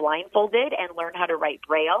come get blindfolded and learn how to write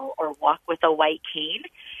Braille or walk with a white cane.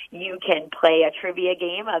 You can play a trivia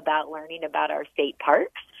game about learning about our state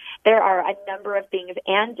parks. There are a number of things,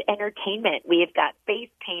 and entertainment. We've got face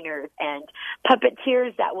painters and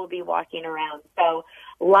puppeteers that will be walking around. So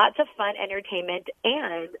lots of fun entertainment.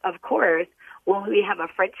 And, of course, we have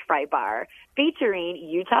a French fry bar featuring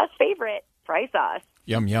Utah's favorite fry sauce.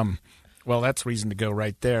 Yum, yum. Well, that's reason to go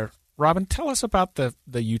right there. Robin, tell us about the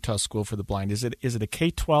Utah School for the Blind. Is it a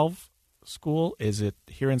K-12 school? Is it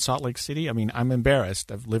here in Salt Lake City? I mean, I'm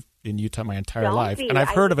embarrassed. I've lived in Utah my entire life, and I've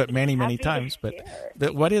heard of it many, many times.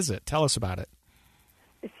 But what is it? Tell us about it.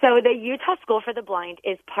 So the Utah School for the Blind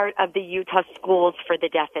is part of the Utah Schools for the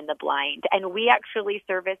Deaf and the Blind, and we actually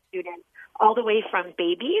service students all the way from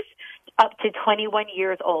babies up to 21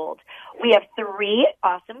 years old. We have 3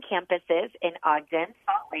 awesome campuses in Ogden,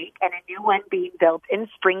 Salt Lake, and a new one being built in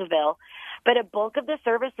Springville. But a bulk of the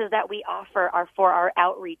services that we offer are for our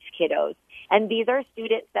outreach kiddos. And these are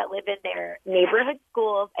students that live in their neighborhood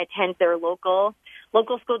schools, attend their local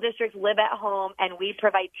school districts, live at home, and we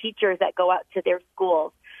provide teachers that go out to their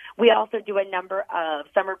schools. We also do a number of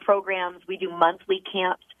summer programs. We do monthly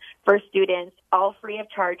camps for students, all free of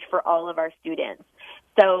charge for all of our students.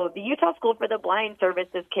 So the Utah School for the Blind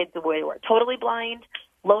services kids who are totally blind,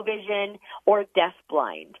 low vision, or deaf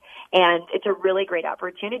blind. And it's a really great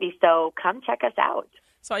opportunity. So come check us out.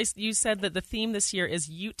 So you said that the theme this year is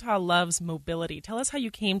Utah Loves Mobility. Tell us how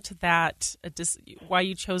you came to that, why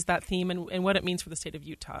you chose that theme, and what it means for the state of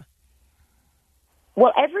Utah.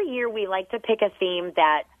 Well, every year we like to pick a theme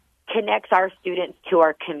that connects our students to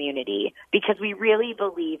our community, because we really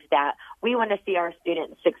believe that we want to see our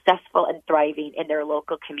students successful and thriving in their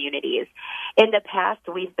local communities. In the past,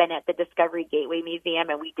 we've been at the Discovery Gateway Museum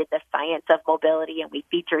and we did the science of mobility and we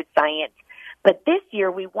featured science. But this year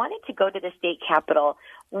we wanted to go to the state capitol,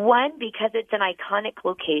 one, because it's an iconic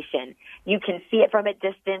location. You can see it from a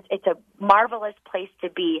distance. It's a marvelous place to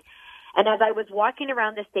be. And as I was walking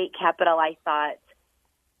around the state capitol, I thought,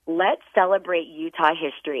 let's celebrate Utah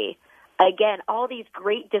history. Again, all these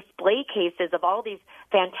great display cases of all these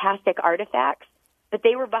fantastic artifacts, but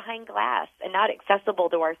they were behind glass and not accessible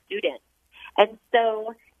to our students. And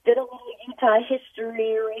so did a little Utah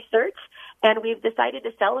history research, and we've decided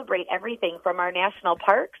to celebrate everything from our national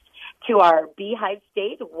parks to our Beehive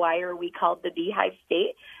State. Why are we called the Beehive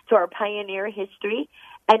State? To our pioneer history.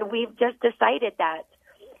 And we've just decided that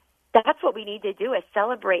that's what we need to do, is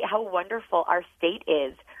celebrate how wonderful our state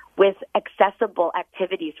is with accessible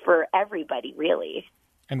activities for everybody, really.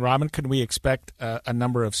 And Robin, can we expect a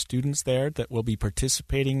number of students there that will be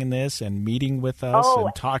participating in this and meeting with us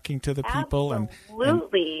and talking to the people?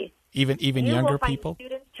 Absolutely. And even younger people?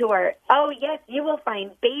 Students who are, yes, you will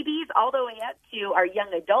find babies all the way up to our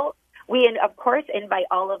young adults. We, of course, invite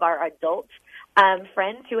all of our adult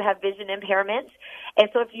friends who have vision impairments. And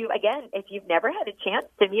so if you've never had a chance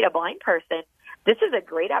to meet a blind person, this is a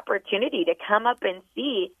great opportunity to come up and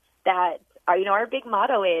see that, our big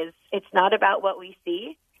motto is, it's not about what we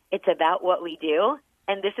see, it's about what we do.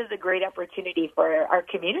 And this is a great opportunity for our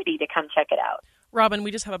community to come check it out. Robin,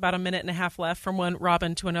 we just have about a minute and a half left from one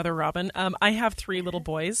Robin to another Robin. I have 3 little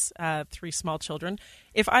boys, 3 small children.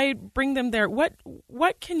 If I bring them there,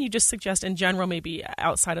 what can you just suggest in general, maybe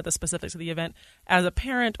outside of the specifics of the event, as a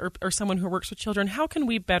parent or someone who works with children, how can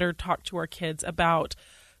we better talk to our kids about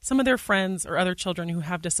some of their friends or other children who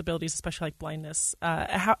have disabilities, especially like blindness?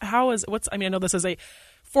 I know this is a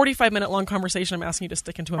 45-minute long conversation. I'm asking you to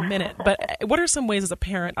stick into a minute. But what are some ways as a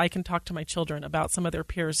parent I can talk to my children about some of their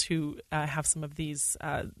peers who have some of these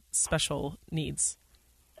special needs?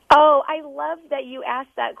 Oh, I love that you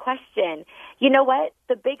asked that question. You know what?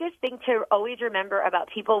 The biggest thing to always remember about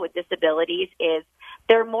people with disabilities is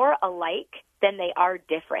they're more alike than they are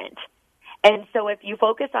different. And so if you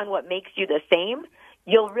focus on what makes you the same,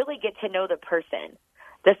 you'll really get to know the person.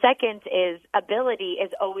 The second is ability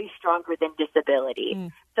is always stronger than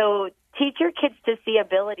disability. So teach your kids to see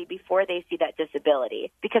ability before they see that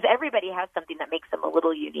disability, because everybody has something that makes them a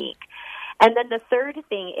little unique. And then the third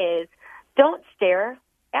thing is, don't stare.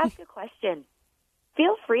 Ask a question.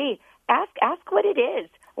 Feel free. Ask what it is.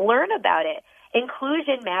 Learn about it.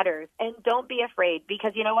 Inclusion matters, and don't be afraid,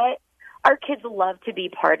 because you know what? Our kids love to be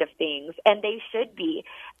part of things, and they should be,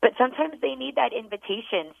 but sometimes they need that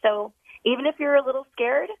invitation. So even if you're a little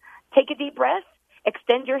scared, take a deep breath,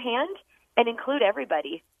 extend your hand, and include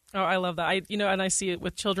everybody. Oh, I love that. And I see it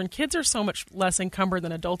with children. Kids are so much less encumbered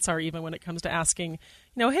than adults are, even when it comes to asking,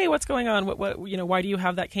 hey, what's going on? What why do you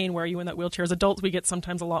have that cane? Why are you in that wheelchair? As adults, we get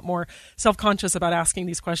sometimes a lot more self-conscious about asking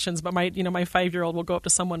these questions. But my 5-year-old will go up to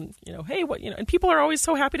someone, hey, what, and people are always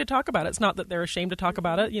so happy to talk about it. It's not that they're ashamed to talk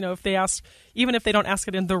about it. If they ask, even if they don't ask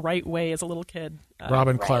it in the right way as a little kid.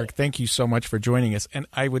 Robin Clark, thank you so much for joining us. And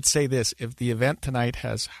I would say this, if the event tonight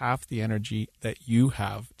has half the energy that you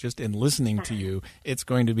have just in listening to you, it's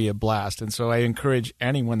going to be a blast. And so I encourage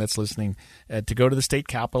anyone that's listening to go to the state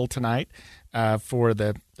capitol tonight for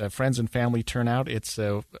the friends and family turnout. It's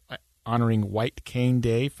honoring White Cane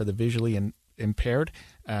Day for the visually impaired.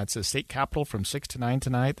 It's a state capitol from 6 to 9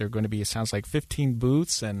 tonight. There are going to be, it sounds like, 15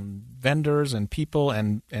 booths and vendors and people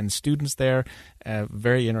and students there.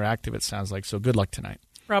 Very interactive, it sounds like. So good luck tonight.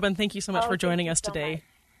 Robin, thank you so much for joining us today.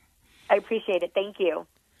 I appreciate it. Thank you.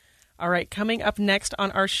 All right, coming up next on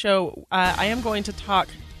our show, I am going to talk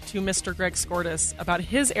to Mr. Greg Skordas about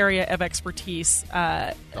his area of expertise,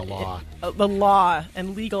 the law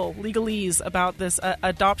and legalese about this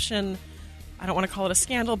adoption. I don't want to call it a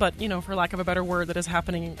scandal, but, for lack of a better word, that is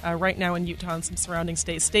happening right now in Utah and some surrounding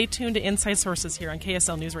states. Stay tuned to Inside Sources here on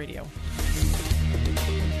KSL News Radio.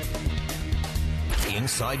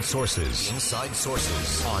 Inside Sources. Inside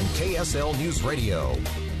Sources on KSL News Radio.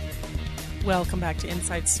 Welcome back to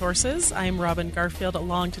Inside Sources. I'm Robin Garfield,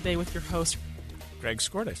 along today with your host, Greg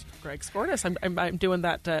Skordas. I'm doing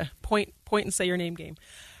that point and say your name game.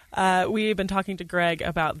 We've been talking to Greg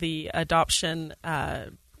about the adoption,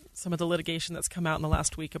 some of the litigation that's come out in the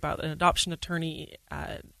last week about an adoption attorney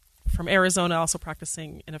from Arizona, also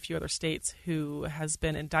practicing in a few other states, who has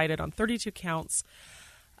been indicted on 32 counts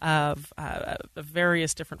of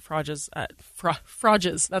various different fraudulent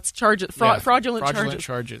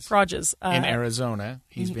charges. In Arizona,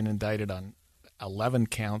 he's been indicted on 11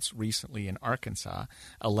 counts recently in Arkansas,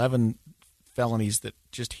 11 felonies that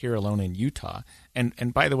just here alone in Utah.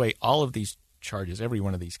 And by the way, all of these charges, every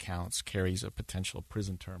one of these counts carries a potential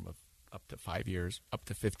prison term of up to 5 years, up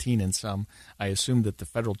to 15 in some. I assume that the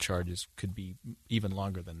federal charges could be even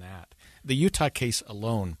longer than that. The Utah case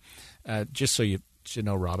alone, just so you should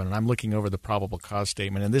know, Robin, and I'm looking over the probable cause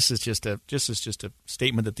statement, and this is just a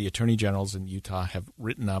statement that the attorney generals in Utah have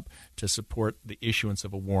written up to support the issuance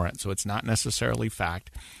of a warrant. So it's not necessarily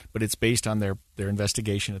fact, but it's based on their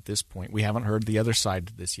investigation at this point. We haven't heard the other side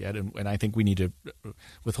to this yet, and I think we need to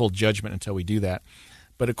withhold judgment until we do that.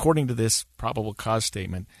 But according to this probable cause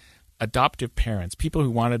statement, adoptive parents, people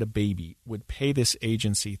who wanted a baby, would pay this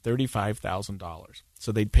agency $35,000.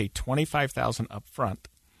 So they'd pay $25,000 up front,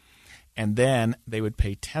 and then they would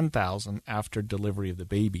pay $10,000 after delivery of the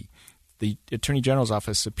baby. The Attorney General's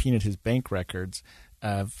office subpoenaed his bank records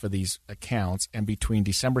for these accounts, and between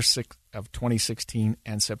December 6th of 2016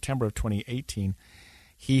 and September of 2018,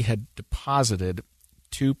 he had deposited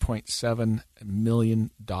 $2.7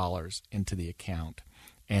 million into the account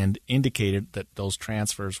and indicated that those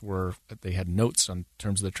transfers were, they had notes on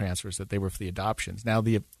terms of the transfers that they were for the adoptions. Now,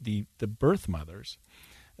 the birth mothers,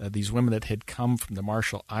 these women that had come from the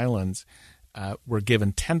Marshall Islands, were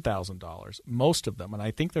given $10,000, most of them, and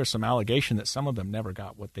I think there's some allegation that some of them never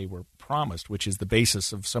got what they were promised, which is the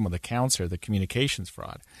basis of some of the counts here, the communications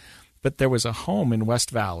fraud. But there was a home in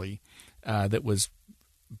West Valley that was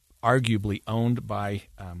arguably owned by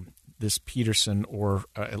this Peterson, or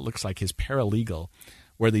it looks like his paralegal,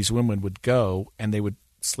 where these women would go and they would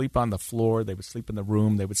sleep on the floor, they would sleep in the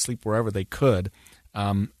room, they would sleep wherever they could,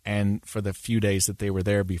 and for the few days that they were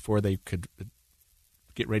there before they could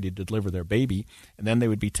get ready to deliver their baby, and then they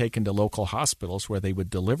would be taken to local hospitals where they would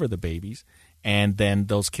deliver the babies, and then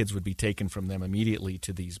those kids would be taken from them immediately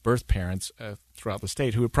to these birth parents throughout the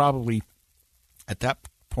state, who would probably, at that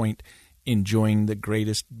point, enjoying the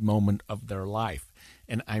greatest moment of their life.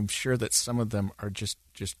 And I'm sure that some of them are just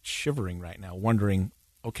shivering right now, wondering,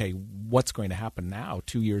 okay, what's going to happen now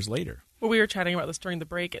 2 years later? Well, we were chatting about this during the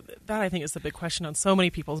break. That, I think, is the big question on so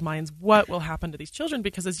many people's minds. What will happen to these children?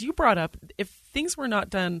 Because as you brought up, if things were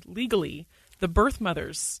not done legally, the birth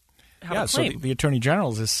mothers have a claim. So the Attorney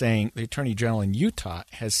General is saying, the Attorney General in Utah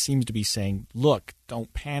seems to be saying, look,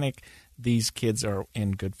 don't panic. These kids are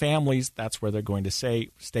in good families. That's where they're going to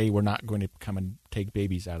stay. We're not going to come and take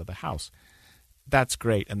babies out of the house. That's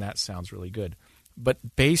great, and that sounds really good.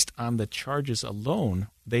 But based on the charges alone,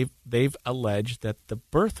 they've alleged that the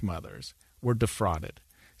birth mothers were defrauded.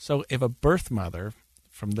 So if a birth mother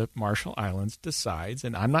from the Marshall Islands decides,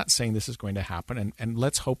 and I'm not saying this is going to happen, and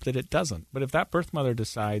let's hope that it doesn't, but if that birth mother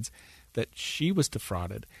decides that she was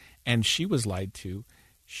defrauded and she was lied to,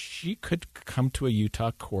 she could come to a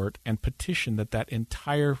Utah court and petition that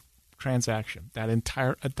entire transaction, that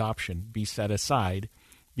entire adoption be set aside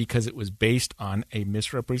because it was based on a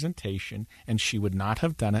misrepresentation, and she would not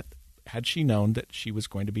have done it had she known that she was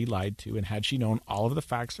going to be lied to, and had she known all of the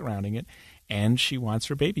facts surrounding it, and she wants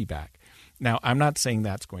her baby back. Now, I'm not saying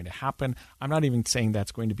that's going to happen. I'm not even saying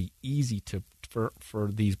that's going to be easy for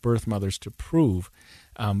these birth mothers to prove,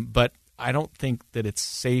 but I don't think that it's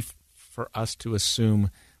safe for us to assume,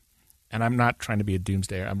 and I'm not trying to be a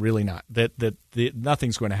doomsdayer, I'm really not, that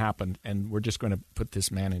nothing's going to happen and we're just going to put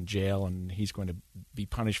this man in jail and he's going to be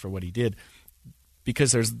punished for what he did.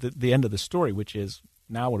 Because there's the end of the story, which is,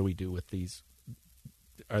 now what do we do with these?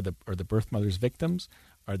 Are the birth mothers victims?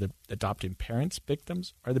 Are the adopting parents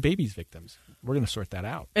victims? Are the babies victims? We're going to sort that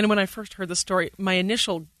out. And when I first heard the story, my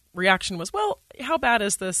initial reaction was, well, how bad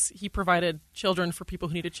is this? He provided children for people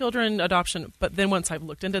who needed children, adoption. But then once I've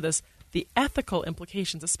looked into this, the ethical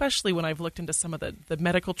implications, especially when I've looked into some of the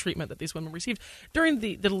medical treatment that these women received during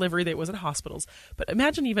the delivery that was at hospitals. But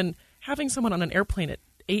imagine even having someone on an airplane at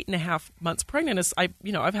 8.5 months pregnant.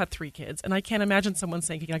 I've had 3 kids, and I can't imagine someone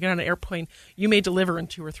saying, "Can I get on an airplane? You may deliver in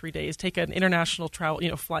 2 or 3 days. Take an international travel,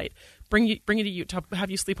 flight. Bring you to Utah.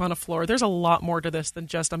 Have you sleep on a floor." There's a lot more to this than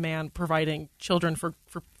just a man providing children for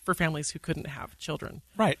families who couldn't have children.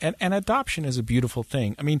 Right, and adoption is a beautiful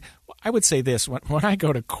thing. I mean, I would say this: when I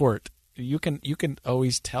go to court, you can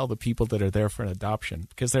always tell the people that are there for an adoption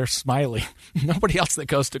because they're smiling. Nobody else that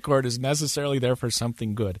goes to court is necessarily there for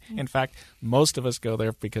something good. In fact, most of us go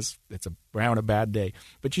there because we're having a bad day.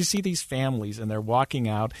 But you see these families and they're walking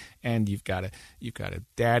out, and you've got a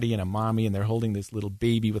daddy and a mommy, and they're holding this little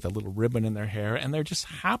baby with a little ribbon in their hair, and they're just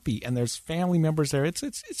happy. And there's family members there. It's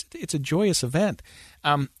a joyous event,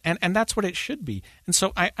 and that's what it should be. And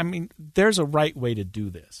so I mean, there's a right way to do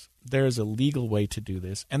this. There's a legal way to do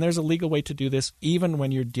this, and there's a legal way to do this even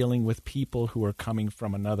when you're dealing with people who are coming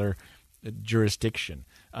from another jurisdiction.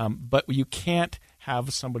 But you can't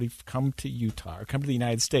have somebody come to Utah or come to the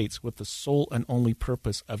United States with the sole and only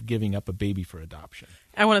purpose of giving up a baby for adoption.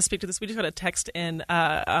 I want to speak to this. We just got a text in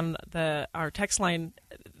on our text line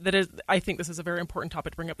that is, I think this is a very important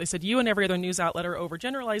topic to bring up. They said, "You and every other news outlet are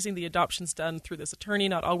overgeneralizing the adoptions done through this attorney.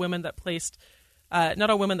 Not all women that placed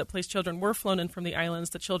children were flown in from the islands.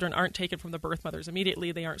 The children aren't taken from the birth mothers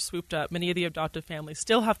immediately. They aren't swooped up. Many of the adoptive families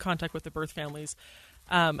still have contact with the birth families."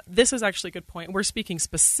 This is actually a good point. We're speaking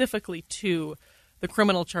specifically to the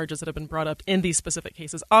criminal charges that have been brought up in these specific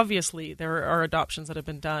cases. Obviously, there are adoptions that have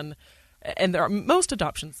been done, and most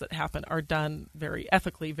adoptions that happen are done very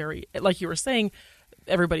ethically, very, like you were saying,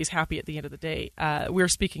 everybody's happy at the end of the day. We're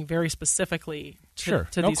speaking very specifically to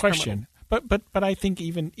no these question. But I think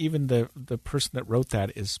even the person that wrote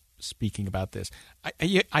that is speaking about this.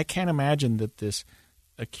 I can't imagine that this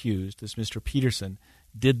accused, this Mr. Peterson,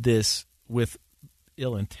 did this with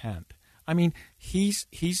ill intent. I mean, he's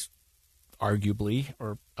arguably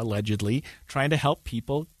or allegedly trying to help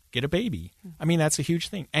people get a baby. I mean, that's a huge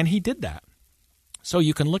thing. And he did that. So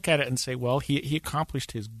you can look at it and say, well, he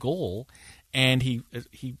accomplished his goal, and he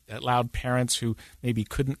allowed parents who maybe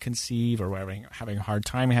couldn't conceive or were having a hard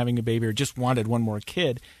time having a baby or just wanted one more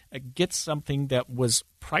kid get something that was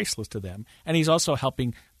priceless to them. And he's also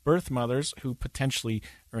helping birth mothers who potentially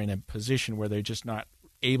are in a position where they're just not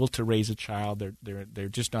able to raise a child. They're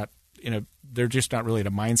just not really in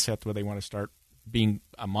a mindset where they want to start being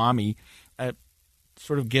a mommy.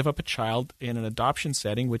 Sort of give up a child in an adoption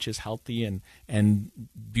setting, which is healthy and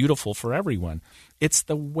beautiful for everyone. It's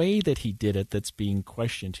the way that he did it that's being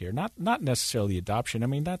questioned here, not necessarily adoption. I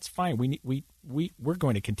mean, that's fine. We're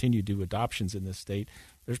going to continue to do adoptions in this state.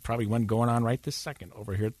 There's probably one going on right this second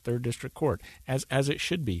over here at 3rd District Court, as it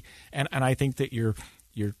should be. And I think that your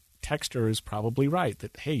texter is probably right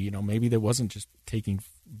that, hey, maybe there wasn't just taking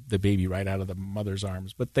the baby right out of the mother's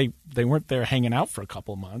arms, but they weren't there hanging out for a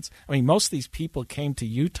couple of months. I mean, most of these people came to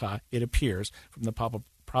Utah, it appears, from the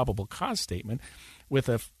probable cause statement with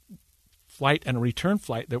a flight and a return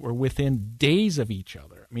flight that were within days of each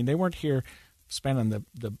other. I mean, they weren't here spending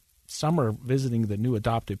the summer visiting the new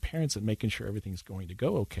adoptive parents and making sure everything's going to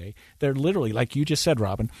go okay. They're literally, like you just said,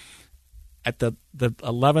 Robin, at the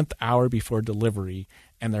 11th hour before delivery,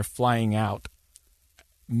 and they're flying out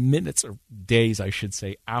minutes or days, I should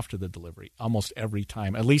say, after the delivery, almost every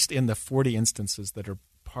time, at least in the 40 instances that are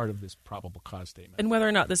part of this probable cause statement. And whether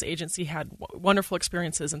or not this agency had wonderful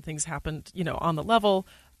experiences and things happened, on the level,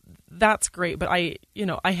 that's great. But I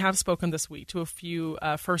have spoken this week to a few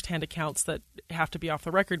firsthand accounts that have to be off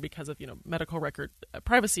the record because of, medical record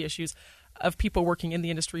privacy issues of people working in the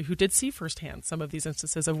industry who did see firsthand some of these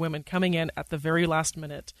instances of women coming in at the very last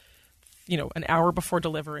minute, an hour before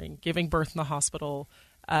delivering, giving birth in the hospital,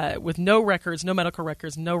 with no records, no medical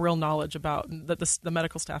records, no real knowledge about that. The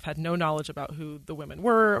medical staff had no knowledge about who the women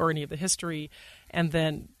were or any of the history, and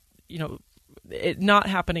then it not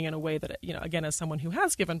happening in a way that again, as someone who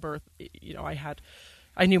has given birth,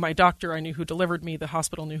 I knew my doctor, I knew who delivered me, the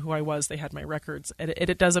hospital knew who I was, they had my records.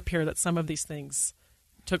 It does appear that some of these things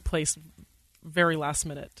took place very last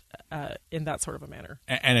minute in that sort of a manner.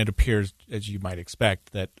 And it appears, as you might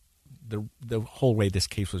expect, that the whole way this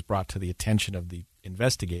case was brought to the attention of the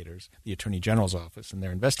investigators, the Attorney General's office and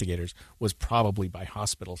their investigators, was probably by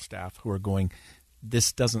hospital staff who are going,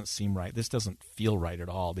 this doesn't seem right. This doesn't feel right at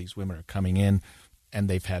all. These women are coming in and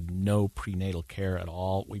they've had no prenatal care at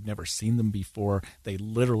all. We've never seen them before. They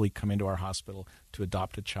literally come into our hospital to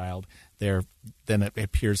adopt a child. Then it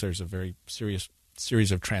appears there's a very serious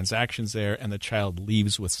series of transactions there, and the child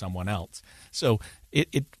leaves with someone else. So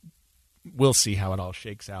we'll see how it all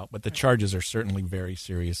shakes out. But the charges are certainly very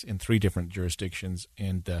serious in 3 different jurisdictions,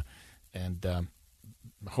 and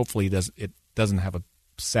hopefully it doesn't have a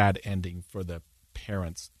sad ending for the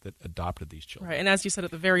parents that adopted these children. Right, and as you said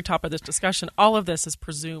at the very top of this discussion, all of this is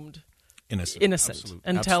presumed innocent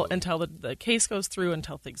until the case goes through,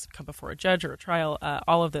 until things come before a judge or a trial.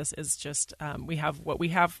 All of this is just we have what we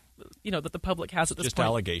have, that the public has at this just point,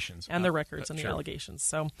 allegations and the records and sure. the allegations.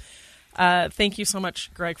 So. Thank you so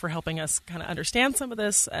much, Greg, for helping us kind of understand some of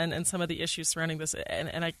this and some of the issues surrounding this.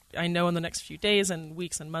 And I know in the next few days and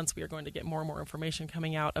weeks and months we are going to get more and more information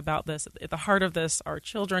coming out about this. At the heart of this are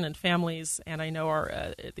children and families, and I know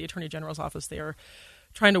the Attorney General's office, they are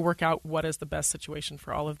trying to work out what is the best situation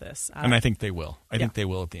for all of this. And I think they will. I think they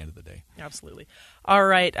will at the end of the day. Absolutely. All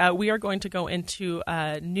right. We are going to go into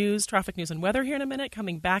traffic news and weather here in a minute.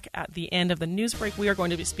 Coming back at the end of the news break, we are going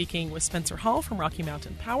to be speaking with Spencer Hall from Rocky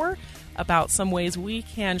Mountain Power about some ways we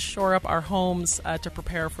can shore up our homes to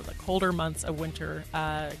prepare for the colder months of winter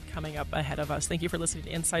coming up ahead of us. Thank you for listening to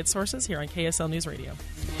Inside Sources here on KSL News Radio.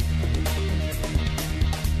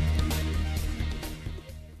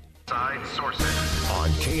 Inside Sources on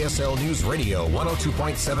KSL News Radio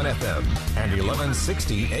 102.7 FM and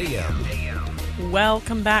 1160 AM.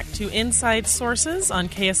 Welcome back to Inside Sources on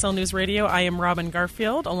KSL News Radio. I am Robin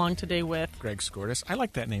Garfield, along today with Greg Skordas. I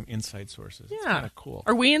like that name, Inside Sources. Yeah, it's kind of cool.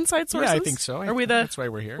 Are we Inside Sources? Yeah, I think so. Are we that's why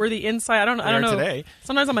we're here. We're the inside. I don't know. Today.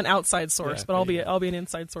 Sometimes I'm an outside source, but I'll be an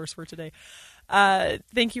inside source for today.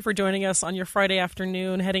 Thank you for joining us on your Friday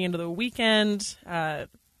afternoon, heading into the weekend.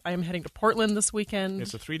 I am heading to Portland this weekend.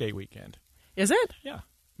 It's a 3-day weekend. Is it? Yeah.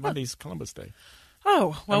 Monday's Columbus Day.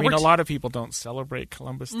 Oh, well, I mean, a lot of people don't celebrate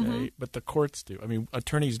Columbus Day, but the courts do. I mean,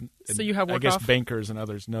 attorneys, so you have work I guess off? Bankers and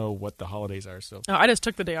others know what the holidays are. So I just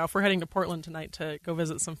took the day off. We're heading to Portland tonight to go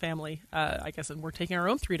visit some family, I guess, and we're taking our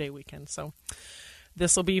own 3-day weekend. So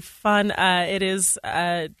This will be fun. It is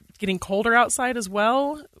getting colder outside as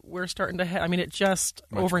well. We're starting to it just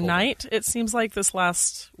Much overnight. colder. It seems like this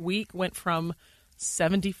last week went from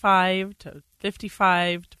 75 to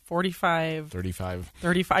 55 to 45. 35.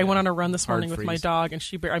 I went on a run this Hard morning with my freeze. dog, and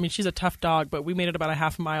she's a tough dog, but we made it about a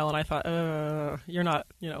half a mile, and I thought, you're not,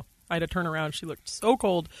 I had to turn around. She looked so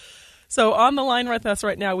cold. So on the line with us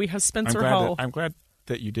right now, we have Spencer Hull. I'm glad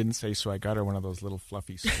that you didn't say so. I got her one of those little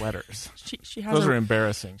fluffy sweaters. She has those are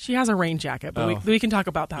embarrassing. She has a rain jacket, but we can talk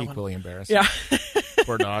about that Equally one. embarrassing. Yeah.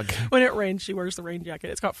 Poor dog. When it rains, she wears the rain jacket.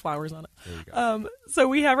 It's got flowers on it. There you go. So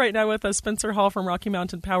we have right now with us Spencer Hull from Rocky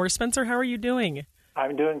Mountain Power. Spencer, how are you doing?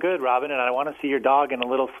 I'm doing good, Robin, and I want to see your dog in a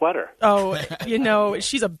little sweater. Oh,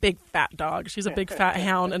 she's a big fat dog. She's a big fat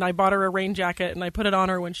hound, and I bought her a rain jacket, and I put it on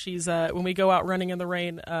her when when we go out running in the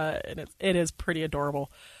rain, and it is pretty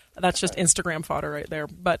adorable. That's just Instagram fodder right there.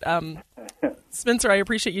 But Spencer, I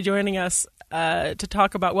appreciate you joining us to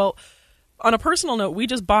talk about, on a personal note, we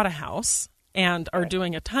just bought a house and are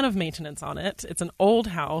doing a ton of maintenance on it. It's an old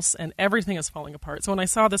house, and everything is falling apart. So when I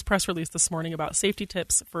saw this press release this morning about safety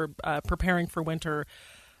tips for preparing for winter,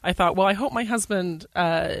 I thought, I hope my husband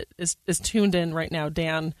is tuned in right now.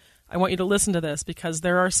 Dan, I want you to listen to this because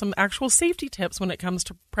there are some actual safety tips when it comes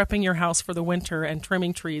to prepping your house for the winter and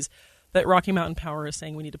trimming trees that Rocky Mountain Power is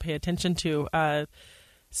saying we need to pay attention to.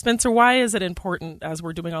 Spencer, why is it important as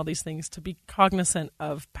we're doing all these things to be cognizant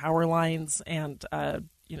of power lines and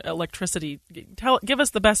electricity? Give us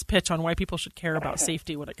the best pitch on why people should care about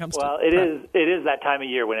safety when it comes to. Well, it is that time of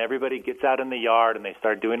year when everybody gets out in the yard and they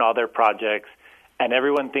start doing all their projects, and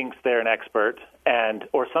everyone thinks they're an expert,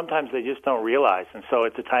 or sometimes they just don't realize. And so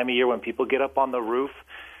it's a time of year when people get up on the roof,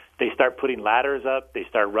 they start putting ladders up, they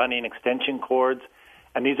start running extension cords,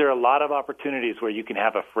 and these are a lot of opportunities where you can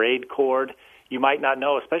have a frayed cord. You might not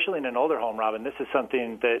know, especially in an older home, Robin. This is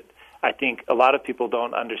something that I think a lot of people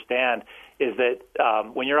don't understand, is that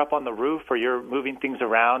when you're up on the roof or you're moving things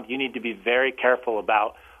around, you need to be very careful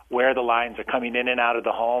about where the lines are coming in and out of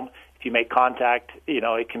the home. If you make contact,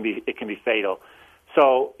 it can be fatal.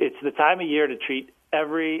 So it's the time of year to treat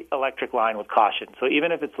every electric line with caution. So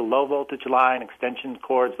even if it's a low voltage line, extension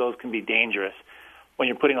cords, those can be dangerous. When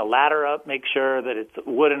you're putting a ladder up, make sure that it's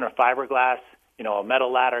wooden or fiberglass. A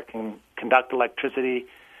metal ladder can conduct electricity.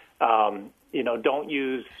 Don't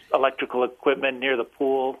use electrical equipment near the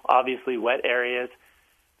pool, obviously wet areas.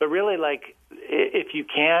 But really, if you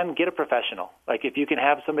can, get a professional. If you can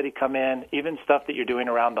have somebody come in, even stuff that you're doing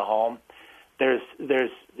around the home,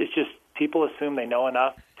 it's just people assume they know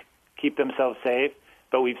enough to keep themselves safe,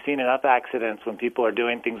 but we've seen enough accidents when people are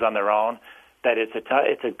doing things on their own that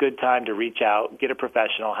it's a good time to reach out, get a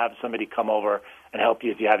professional, have somebody come over and help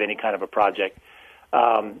you if you have any kind of a project.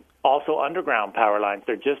 Also, underground power lines,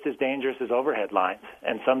 they're just as dangerous as overhead lines.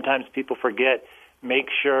 And sometimes people forget, make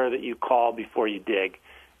sure that you call before you dig.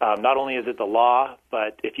 Not only is it the law,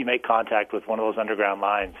 but if you make contact with one of those underground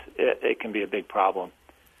lines, it can be a big problem.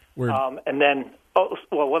 And then,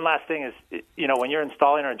 one last thing is, when you're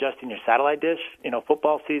installing or adjusting your satellite dish,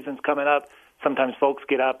 football season's coming up. Sometimes folks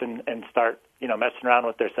get up and start, messing around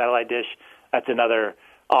with their satellite dish. That's another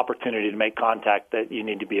opportunity to make contact that you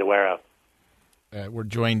need to be aware of. We're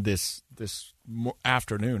joined this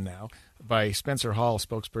afternoon now by Spencer Hull,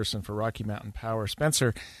 spokesperson for Rocky Mountain Power.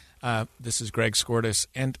 Spencer, this is Greg Skordas,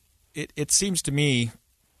 and it seems to me,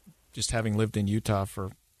 just having lived in Utah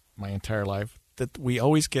for my entire life, that we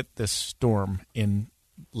always get this storm in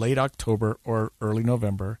late October or early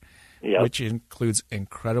November, which includes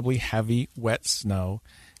incredibly heavy, wet snow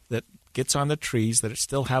that gets on the trees that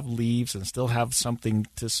still have leaves and still have something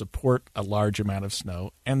to support a large amount of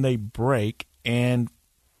snow, and they break, and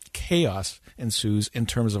chaos ensues in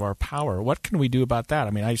terms of our power. What can we do about that?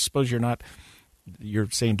 I mean, I suppose you're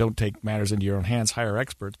saying don't take matters into your own hands, hire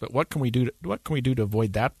experts, but what can we do to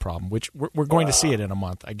avoid that problem, which we're going to see it in a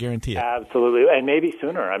month, I guarantee it. Absolutely, and maybe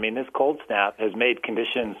sooner. I mean, this cold snap has made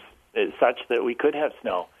conditions such that we could have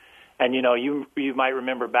snow. And, you might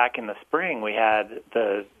remember back in the spring, we had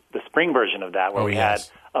the spring version of that, where we had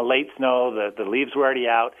a late snow, the leaves were already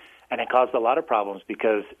out, and it caused a lot of problems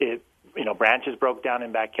because branches broke down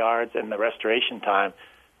in backyards, and the restoration time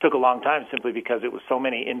took a long time simply because it was so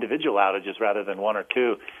many individual outages rather than one or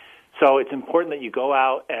two. So it's important that you go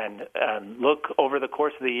out and look over the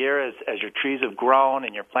course of the year as your trees have grown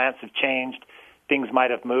and your plants have changed, things might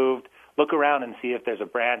have moved. Look around and see if there's a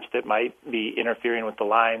branch that might be interfering with the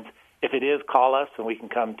lines. If it is, call us and we can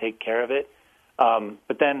come take care of it.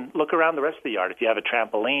 But then look around the rest of the yard. If you have a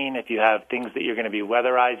trampoline, if you have things that you're going to be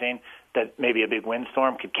weatherizing that maybe a big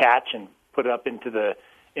windstorm could catch and put it up into the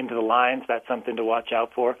lines, that's something to watch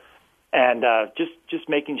out for. And just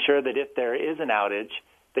making sure that if there is an outage,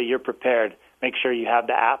 that you're prepared. Make sure you have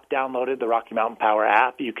the app downloaded, the Rocky Mountain Power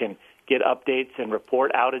app. You can get updates and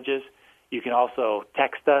report outages. You can also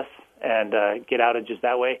text us and get outages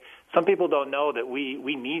that way. Some people don't know that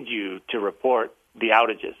we need you to report the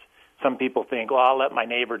outages. Some people think, well, I'll let my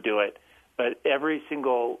neighbor do it. But every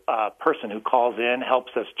single person who calls in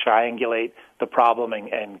helps us triangulate the problem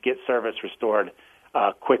and get service restored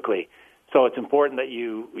quickly. So it's important that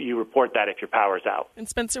you report that if your power's out. And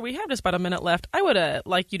Spencer, we have just about a minute left. I would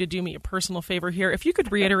like you to do me a personal favor here. If you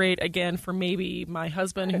could reiterate again for maybe my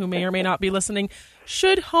husband who may or may not be listening,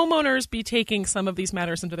 should homeowners be taking some of these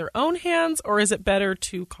matters into their own hands, or is it better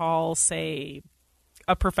to call, say,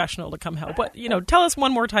 a professional to come help? What, tell us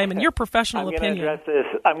one more time in your professional opinion.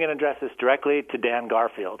 I'm going to address this directly to Dan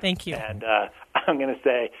Garfield. Thank you. And I'm going to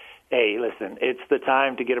say, hey, listen, it's the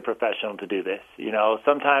time to get a professional to do this.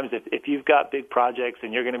 Sometimes if you've got big projects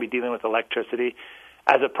and you're going to be dealing with electricity,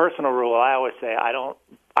 as a personal rule, I always say I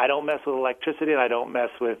don't mess with electricity and I don't mess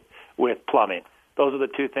with plumbing. Those are the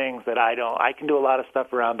two things that I can do a lot of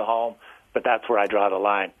stuff around the home, but that's where I draw the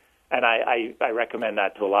line. And I recommend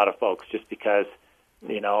that to a lot of folks just because,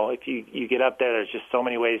 if you get up there, there's just so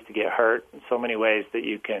many ways to get hurt and so many ways that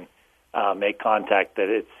you can make contact that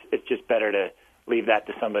it's just better to leave that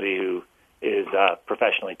to somebody who is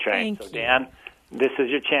professionally trained. Thank so, you. Dan, this is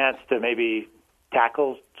your chance to maybe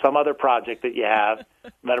tackle some other project that you have,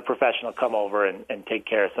 let a professional come over and take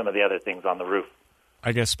care of some of the other things on the roof.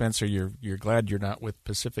 I guess, Spencer, you're glad you're not with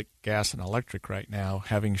Pacific Gas and Electric right now,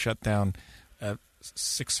 having shut down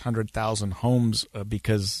 600,000 homes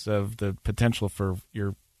because of the potential for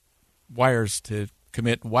your wires to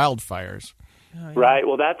commit wildfires. Oh, yeah. Right.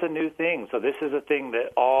 Well, that's a new thing. So this is a thing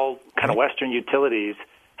that all kind of Western utilities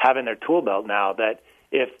have in their tool belt now, that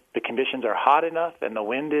if the conditions are hot enough and the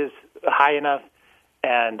wind is high enough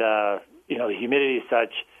and, the humidity is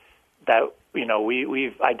such that,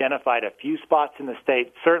 we've identified a few spots in the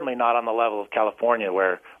state, certainly not on the level of California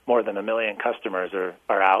where more than 1 million customers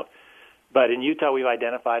are out. But in Utah, we've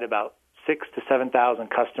identified about 6,000 to 7,000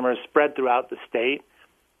 customers spread throughout the state.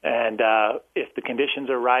 And if the conditions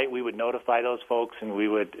are right, we would notify those folks and we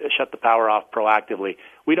would shut the power off proactively.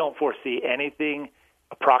 We don't foresee anything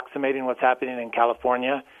approximating what's happening in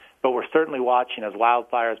California, but we're certainly watching as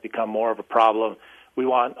wildfires become more of a problem. We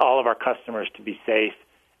want all of our customers to be safe,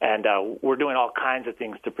 and we're doing all kinds of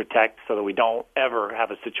things to protect so that we don't ever have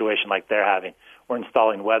a situation like they're having. We're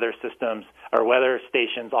installing weather systems or weather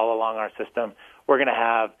stations all along our system. We're going to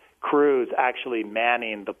have crews actually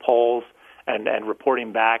manning the poles and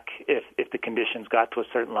reporting back if the conditions got to a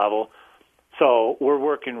certain level. So we're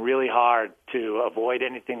working really hard to avoid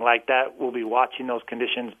anything like that. We'll be watching those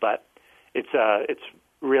conditions, but it's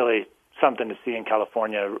really something to see in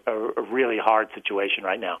California, a really hard situation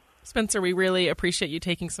right now. Spencer, we really appreciate you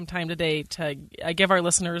taking some time today to give our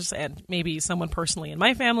listeners and maybe someone personally in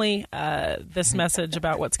my family this message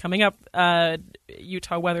about what's coming up.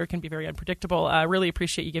 Utah weather can be very unpredictable. I really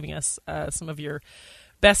appreciate you giving us some of your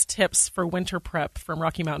best tips for winter prep from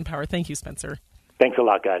Rocky Mountain Power. Thank you, Spencer. Thanks a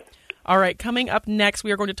lot, guys. All right, coming up next,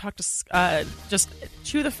 we are going to talk to just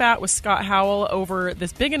chew the fat with Scott Howell over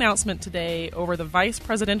this big announcement today over the vice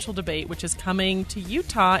presidential debate, which is coming to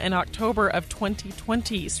Utah in October of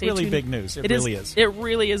 2020. It's really big news. It really is. It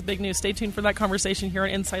really is big news. Stay tuned for that conversation here on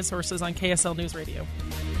Inside Sources on KSL News Radio.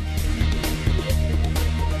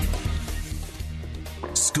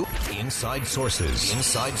 Scoop Inside Sources.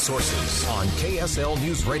 Inside Sources on KSL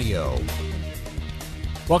News Radio.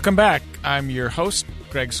 Welcome back. I'm your host,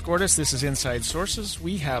 Greg Skordas. This is Inside Sources.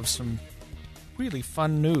 We have some really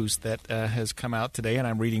fun news that has come out today, and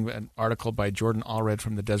I'm reading an article by Jordan Allred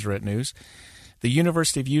from the Deseret News. The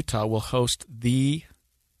University of Utah will host the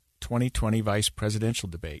 2020 vice presidential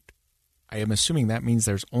debate. I am assuming that means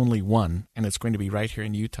there's only one, and it's going to be right here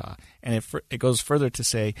in Utah. And it goes further to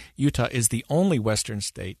say Utah is the only Western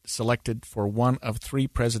state selected for one of 3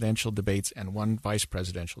 presidential debates and 1 vice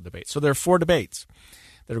presidential debate. So there are 4 debates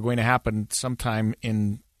that are going to happen sometime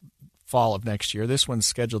in fall of next year. This one's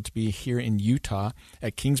scheduled to be here in Utah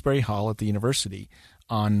at Kingsbury Hall at the university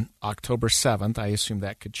on October 7th. I assume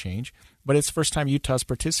that could change. But it's the first time Utah's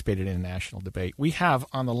participated in a national debate. We have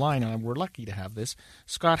on the line, and we're lucky to have this,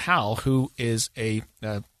 Scott Howell, who is a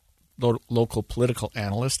local political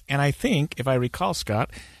analyst. And I think, if I recall,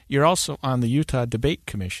 Scott, you're also on the Utah Debate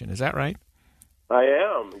Commission. Is that right? I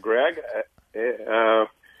am, Greg.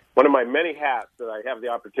 One of my many hats that I have the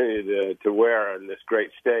opportunity to wear in this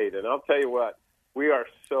great state. And I'll tell you what, we are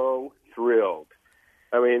so thrilled.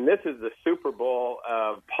 I mean, this is the Super Bowl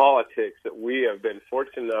of politics that we have been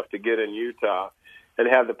fortunate enough to get in Utah. and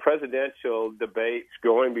have the presidential debates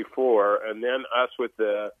going before, and then us with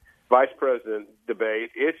the vice president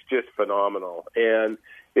debate, it's just phenomenal. And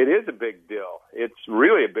it is a big deal. It's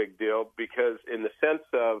really a big deal because in the sense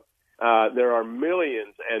of there are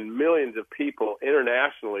millions and millions of people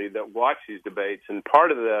internationally that watch these debates, and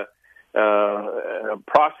part of the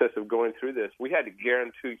process of going through this, we had to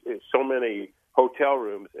guarantee so many hotel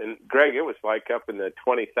rooms. And, Greg, it was like up in the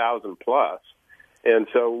 20,000 plus. And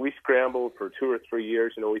so we scrambled for 2 or 3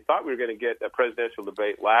 years. We thought we were going to get a presidential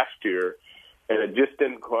debate last year, and it just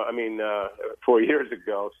didn't 4 years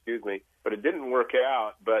ago, but it didn't work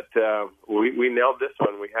out. But we nailed this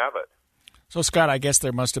one. We have it. So, Scott, I guess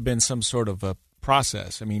there must have been some sort of a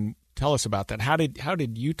process. I mean, tell us about that. How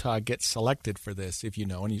did Utah get selected for this, if you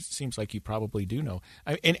know? And it seems like you probably do know.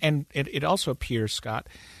 And it also appears, Scott,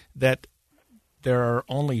 that there are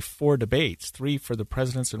only 4 debates, 3 for the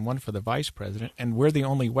presidents and 1 for the vice president, and we're the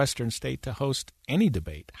only Western state to host any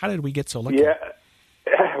debate. How did we get so lucky? Yeah,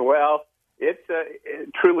 well, it's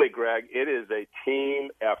truly, Greg, it is a team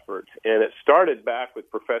effort, and it started back with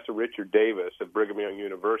Professor Richard Davis of Brigham Young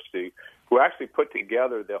University, who actually put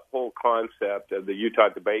together the whole concept of the Utah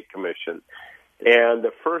Debate Commission. And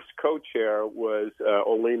the first co-chair was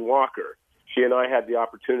Olene Walker. She and I had the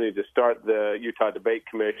opportunity to start the Utah Debate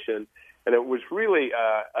Commission, and it was really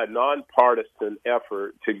a nonpartisan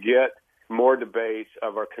effort to get more debates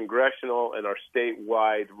of our congressional and our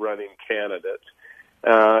statewide running candidates.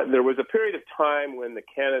 There was a period of time when the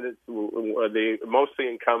candidates, mostly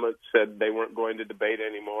incumbents, said they weren't going to debate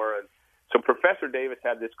anymore. And so Professor Davis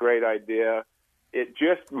had this great idea. It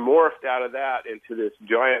just morphed out of that into this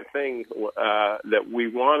giant thing that we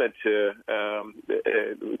wanted to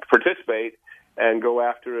participate and go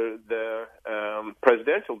after the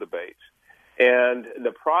presidential debates. And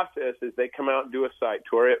the process is they come out and do a site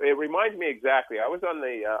tour. It reminds me exactly. I was on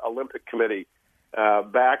the Olympic Committee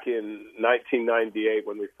back in 1998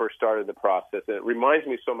 when we first started the process, and it reminds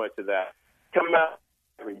me so much of that. Come out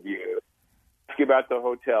and review. Ask you about the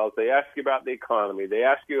hotels. They ask you about the economy. They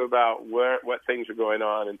ask you about what things are going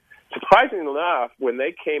on. And surprisingly enough, when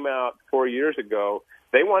they came out 4 years ago,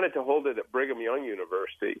 they wanted to hold it at Brigham Young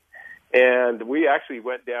University. And we actually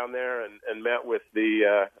went down there and met with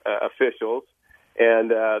the officials.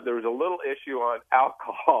 And there was a little issue on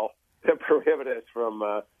alcohol that prohibited us from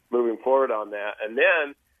moving forward on that. And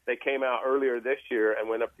then they came out earlier this year and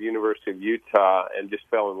went up to the University of Utah and just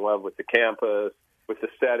fell in love with the campus, with the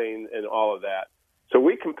setting, and all of that. So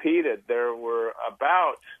we competed. There were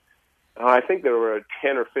about, I think there were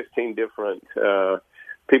 10 or 15 different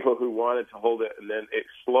people who wanted to hold it, and then it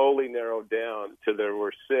slowly narrowed down to there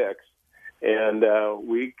were 6. And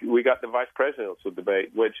we got the vice presidential debate,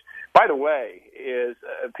 which, by the way, is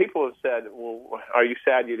people have said, well, are you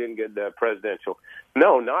sad you didn't get the presidential?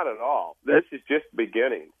 No, not at all. This is just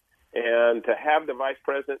beginning. And to have the vice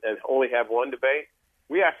president and only have one debate,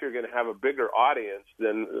 we actually are going to have a bigger audience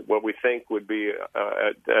than what we think would be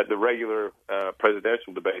at the regular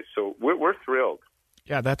presidential debate. So we're thrilled.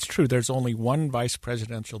 Yeah, that's true. There's only one vice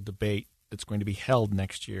presidential debate that's going to be held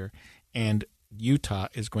next year, and Utah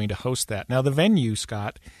is going to host that. Now, the venue,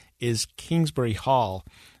 Scott, is Kingsbury Hall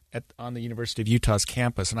on the University of Utah's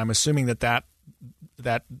campus, and I'm assuming that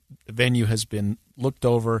venue has been looked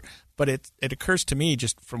over. But it occurs to me,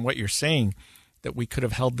 just from what you're saying, that we could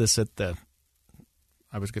have held this at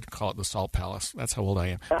I was going to call it the Salt Palace. That's how old I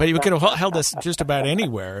am. But we could have held this just about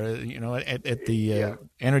anywhere, at the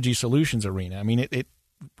Energy Solutions Arena. I mean,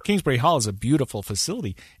 Kingsbury Hall is a beautiful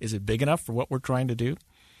facility. Is it big enough for what we're trying to do?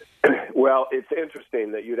 Well, it's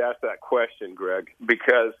interesting that you'd ask that question, Greg,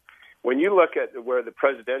 because when you look at where the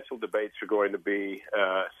presidential debates are going to be,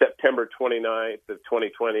 September 29th of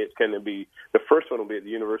 2020, it's going to be, the first one will be at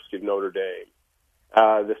the University of Notre Dame.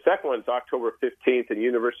 The second one's October 15th at the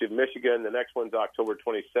University of Michigan. The next one's October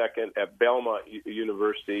 22nd at Belmont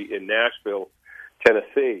University in Nashville,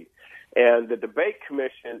 Tennessee. And the debate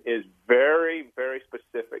commission is very, very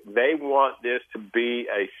specific. They want this to be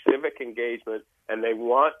a civic engagement, and they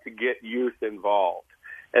want to get youth involved.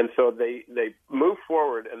 And so they move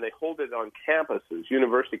forward and they hold it on campuses,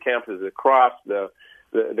 university campuses across the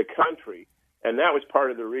country. And that was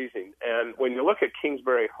part of the reason. And when you look at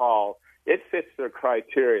Kingsbury Hall, it fits their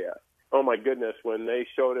criteria. Oh, my goodness, when they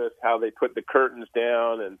showed us how they put the curtains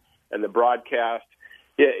down and the broadcast.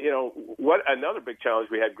 Yeah, what another big challenge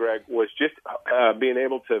we had, Greg, was just being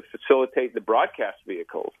able to facilitate the broadcast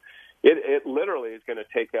vehicles. It literally is going to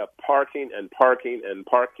take up parking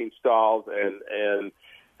stalls, and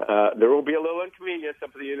there will be a little inconvenience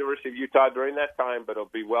up at the University of Utah during that time, but it'll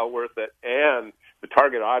be well worth it. And the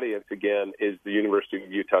target audience, again, is the University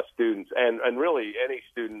of Utah students and really any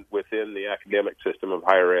student within the academic system of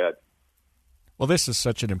higher ed. Well, this is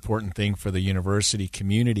such an important thing for the university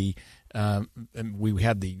community. And we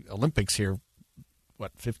had the Olympics here,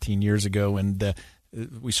 15 years ago, and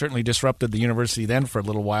we certainly disrupted the university then for a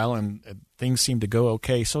little while, and things seemed to go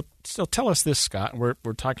okay. So tell us this, Scott.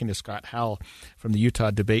 We're talking to Scott Howell from the Utah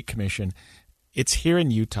Debate Commission. It's here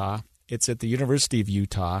in Utah. It's at the University of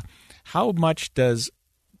Utah. How much does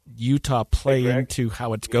Utah play into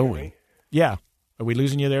how it's going? Yeah. Are we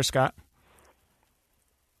losing you there, Scott?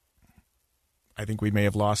 I think we may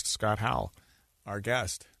have lost Scott Howell, our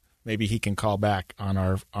guest. Maybe he can call back on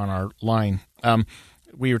our line.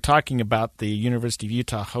 We were talking about the University of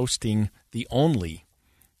Utah hosting the only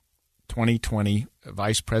 2020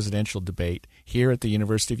 vice presidential debate here at the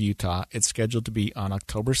University of Utah. It's scheduled to be on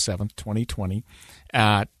October 7th, 2020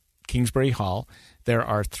 at Kingsbury Hall. There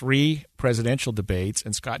are 3 presidential debates,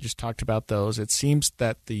 and Scott just talked about those. It seems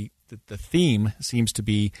that the theme seems to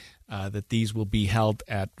be that these will be held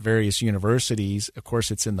at various universities. Of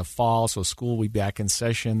course, it's in the fall, so school will be back in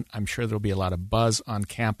session. I'm sure there will be a lot of buzz on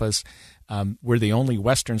campus. We're the only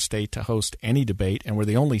Western state to host any debate, and we're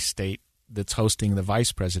the only state that's hosting the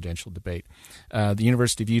vice presidential debate. The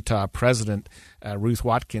University of Utah president, Ruth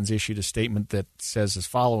Watkins, issued a statement that says as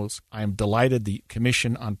follows: I am delighted the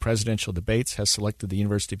Commission on Presidential Debates has selected the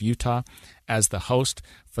University of Utah as the host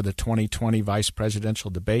for the 2020 vice presidential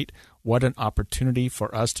debate. What an opportunity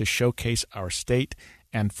for us to showcase our state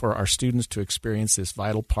and for our students to experience this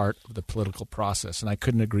vital part of the political process. And I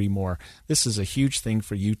couldn't agree more. This is a huge thing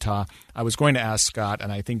for Utah. I was going to ask Scott,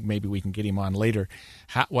 and I think maybe we can get him on later,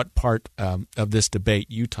 what part of this debate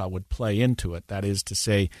Utah would play into it. That is to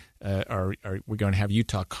say, are we going to have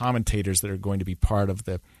Utah commentators that are going to be part of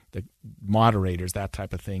the moderators, that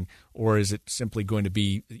type of thing, or is it simply going to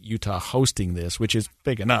be Utah hosting this, which is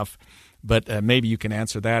big enough? But maybe you can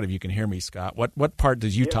answer that if you can hear me, Scott. What part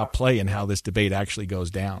does Utah play in how this debate actually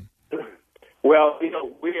goes down? Well, we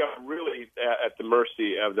are really at the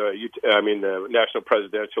mercy of the National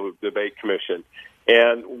Presidential Debate Commission.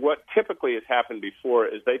 And what typically has happened before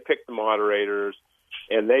is they pick the moderators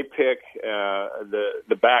and they pick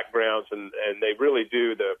the backgrounds and they really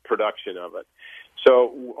do the production of it.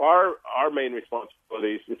 So our main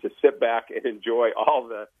responsibility is to sit back and enjoy all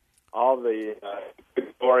the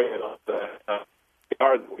glory and all the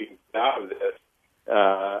that we get out of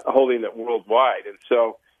this, holding it worldwide. And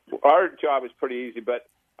so our job is pretty easy. But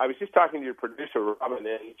I was just talking to your producer, Robin,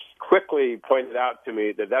 and he quickly pointed out to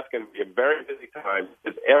me that that's going to be a very busy time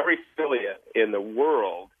because every affiliate in the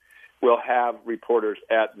world will have reporters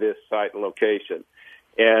at this site and location.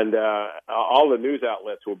 And all the news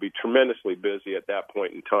outlets will be tremendously busy at that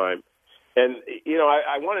point in time. And,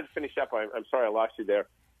 I wanted to finish up. I'm sorry I lost you there.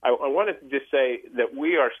 I wanted to just say that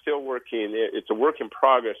we are still working. It's a work in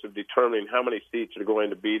progress of determining how many seats are going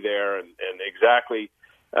to be there and exactly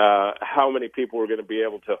how many people we're going to be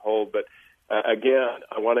able to hold. But again,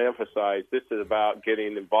 I want to emphasize this is about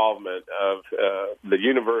getting involvement of the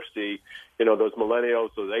university, those millennials,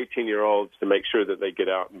 those 18-year-olds, to make sure that they get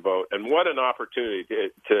out and vote. And what an opportunity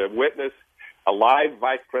to witness a live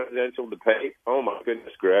vice presidential debate. Oh, my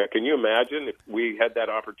goodness, Greg. Can you imagine if we had that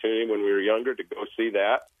opportunity when we were younger to go see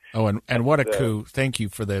that? Oh, and what a coup. Thank you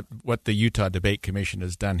for what the Utah Debate Commission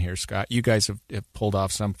has done here, Scott. You guys have pulled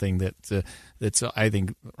off something that's I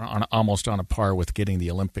think, almost on a par with getting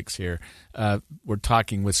the Olympics here. We're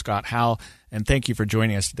talking with Scott Howell, and thank you for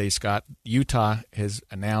joining us today, Scott. Utah has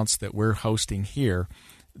announced that we're hosting here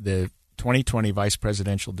the 2020 vice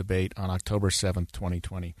presidential debate on October 7th,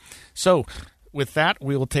 2020. So with that,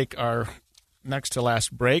 we will take our next to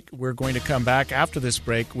last break. We're going to come back after this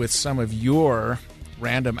break with some of your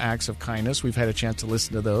random acts of kindness. We've had a chance to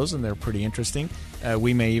listen to those, and they're pretty interesting.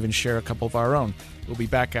 We may even share a couple of our own. We'll be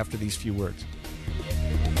back after these few words.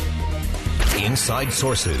 Inside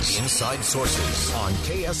Sources. Inside Sources on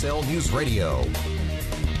KSL News Radio.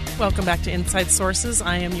 Welcome back to Inside Sources.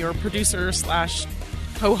 I am your producer /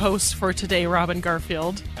 co-host for today, Robin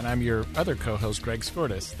Garfield. And I'm your other co-host, Greg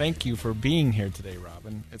Skordas. Thank you for being here today,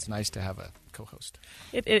 Robin. It's nice to have a co-host.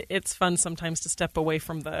 It's fun sometimes to step away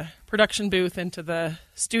from the production booth into the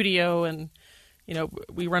studio, and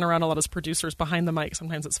we run around a lot as producers behind the mic.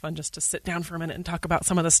 Sometimes it's fun just to sit down for a minute and talk about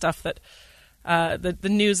some of the stuff that the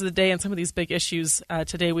news of the day and some of these big issues.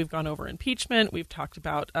 Today we've gone over impeachment. We've talked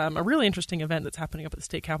about a really interesting event that's happening up at the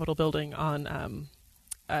State Capitol building on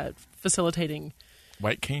facilitating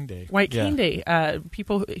White Cane Day. Cane Day.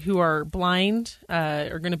 People who are blind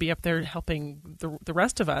are going to be up there helping the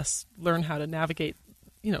rest of us learn how to navigate.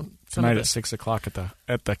 Tonight at 6:00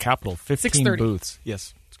 at the Capitol. 15 booths.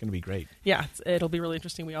 Yes, it's going to be great. Yeah, it'll be really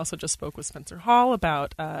interesting. We also just spoke with Spencer Hall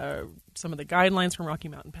about some of the guidelines from Rocky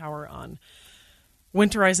Mountain Power on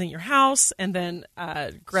winterizing your house. And then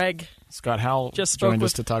Greg Scott Howell just joined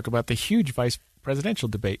us to talk about the huge vice presidential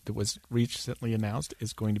debate that was recently announced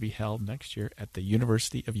is going to be held next year at the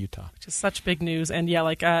University of Utah. Which is such big news. And yeah,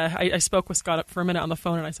 I spoke with Scott for a minute on the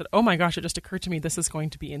phone, and I said, oh my gosh, it just occurred to me this is going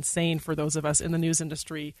to be insane for those of us in the news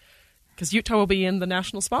industry, because Utah will be in the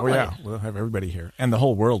national spotlight. Oh yeah, we'll have everybody here, and the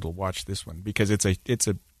whole world will watch this one because it's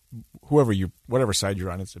a whatever side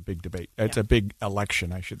you're on, it's a big debate. It's a big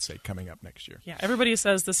election, I should say, coming up next year. Yeah, everybody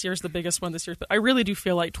says this year's the biggest one this year, but I really do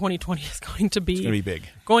feel like 2020 is going to be big.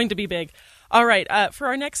 Going to be big. All right, for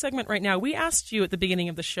our next segment right now, we asked you at the beginning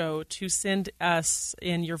of the show to send us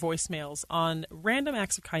in your voicemails on random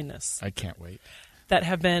acts of kindness. I can't wait. That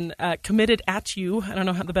have been committed at you. I don't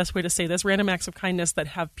know how the best way to say this. Random acts of kindness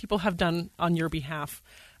that people have done on your behalf.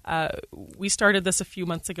 We started this a few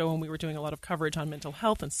months ago when we were doing a lot of coverage on mental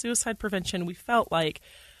health and suicide prevention. We felt like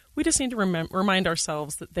we just need to remind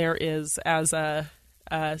ourselves that there is, as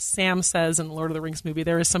Sam says in the Lord of the Rings movie,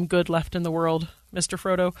 there is some good left in the world, Mr.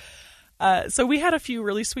 Frodo. So we had a few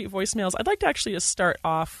really sweet voicemails. I'd like to actually just start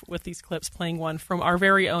off with these clips, playing one from our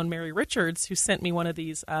very own Mary Richards, who sent me one of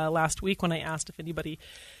these last week when I asked if anybody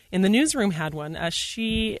in the newsroom had one.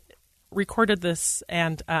 She recorded this,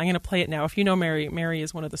 and I'm going to play it now. If you know Mary, Mary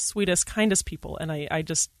is one of the sweetest, kindest people, and I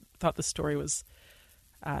just thought the story was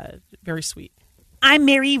very sweet. I'm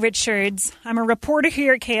Mary Richards. I'm a reporter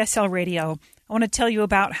here at KSL Radio. I want to tell you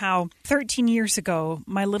about how 13 years ago,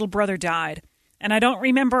 my little brother died. And I don't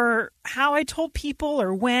remember how I told people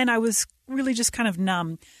or when. I was really just kind of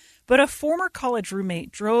numb. But a former college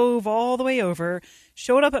roommate drove all the way over,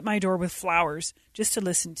 showed up at my door with flowers just to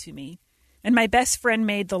listen to me. And my best friend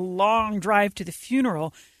made the long drive to the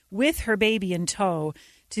funeral with her baby in tow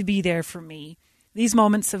to be there for me. These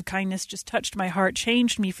moments of kindness just touched my heart,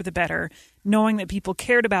 changed me for the better, knowing that people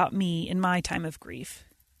cared about me in my time of grief.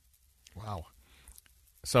 Wow.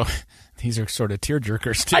 So these are sort of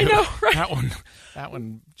tearjerkers too. I know, right? That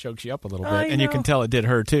one chokes you up a little bit, and you can tell it did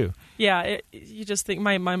her too. Yeah, you just think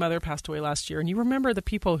my mother passed away last year, and you remember the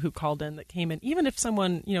people who called in that came in. Even if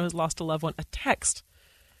someone has lost a loved one, a text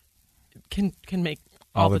can make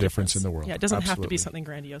all the difference in the world. Yeah, it doesn't Absolutely. have to be something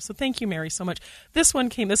grandiose. So thank you, Mary, so much. This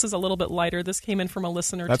is a little bit lighter. This came in from a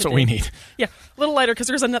listener. That's today. What we need. Yeah, a little lighter because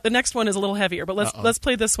the next one is a little heavier. But let's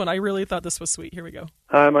play this one. I really thought this was sweet. Here we go.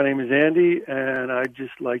 Hi, my name is Andy, and I'd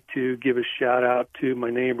just like to give a shout out to my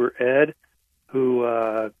neighbor Ed, who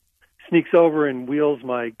sneaks over and wheels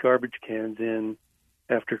my garbage cans in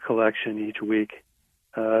after collection each week.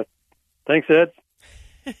 Thanks, Ed.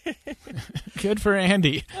 Good for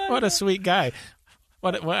Andy. What a sweet guy.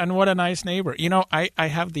 What a nice neighbor. I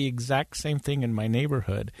have the exact same thing in my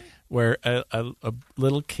neighborhood where a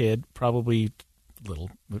little kid, probably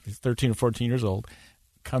 13 or 14 years old,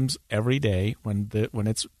 comes every day when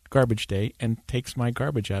it's garbage day and takes my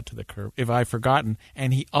garbage out to the curb if I've forgotten,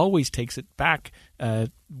 and he always takes it back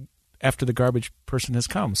after the garbage person has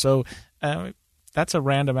come. So that's a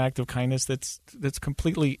random act of kindness that's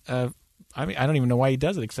completely I don't even know why he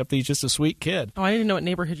does it, except that he's just a sweet kid. Oh, I didn't know what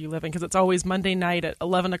neighborhood you live in, because it's always Monday night at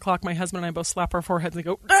 11 o'clock. My husband and I both slap our foreheads and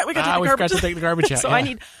go, we got to take the garbage out. So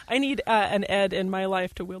yeah. I need an Ed in my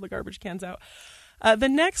life to wheel the garbage cans out. The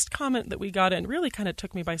next comment that we got in really kind of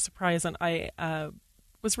took me by surprise, and I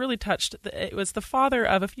was really touched. It was the father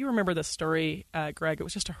of, if you remember this story, Greg, it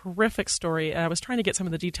was just a horrific story. I was trying to get some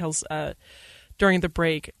of the details during the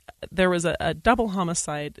break. There was a double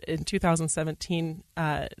homicide in 2017.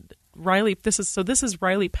 This is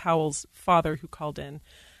Riley Powell's father who called in.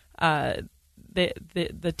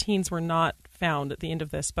 The teens were not found at the end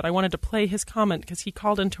of this, but I wanted to play his comment because he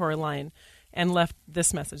called into our line and left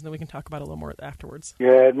this message, and then we can talk about it a little more afterwards.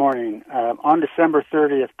 Good morning. On December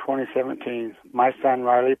 30th, 2017, my son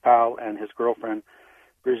Riley Powell and his girlfriend,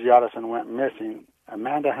 Bridgie Otteson, went missing.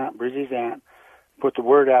 Amanda Hunt, Bridgie's aunt, put the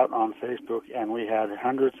word out on Facebook, and we had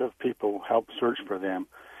hundreds of people help search for them.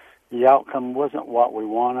 The outcome wasn't what we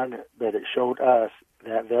wanted, but it showed us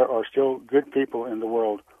that there are still good people in the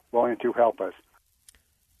world willing to help us.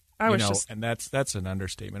 And that's an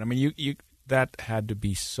understatement. I mean, you that had to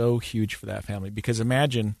be so huge for that family, because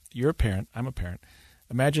imagine you're a parent, I'm a parent.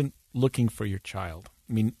 Imagine looking for your child.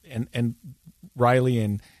 I mean, and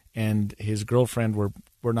Riley and his girlfriend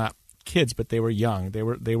were not kids, but they were young. They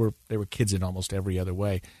were kids in almost every other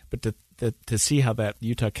way. But to see how that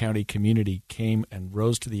Utah County community came and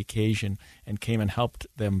rose to the occasion and came and helped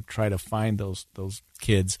them try to find those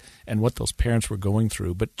kids and what those parents were going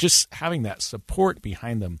through, but just having that support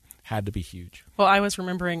behind them had to be huge. Well, I was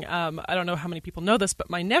remembering, I don't know how many people know this, but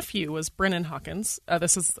my nephew was Brennan Hawkins.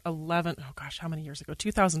 This is how many years ago?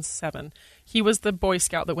 2007. He was the Boy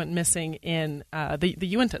Scout that went missing in the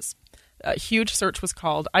Uintas. A huge search was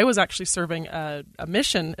called. I was actually serving a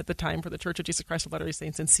mission at the time for the Church of Jesus Christ of Latter-day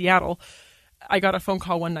Saints in Seattle. I got a phone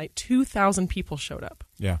call one night. 2,000 people showed up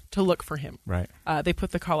to look for him. Right. They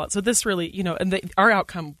put the call out. So this really, and our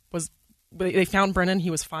outcome was they found Brennan. He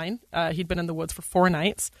was fine. He'd been in the woods for 4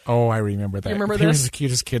 nights. Oh, I remember that. You remember he this? was the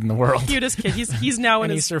cutest kid in the world. Cutest kid. He's now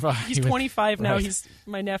in and his. He survived. He's 25 now. Right. He's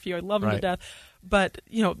my nephew. I love him to death. But,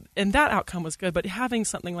 and that outcome was good. But having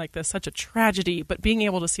something like this, such a tragedy, but being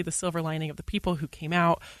able to see the silver lining of the people who came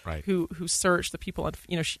out, who searched, the people on,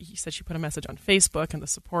 he said she put a message on Facebook and the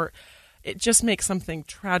support. It just makes something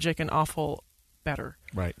tragic and awful better.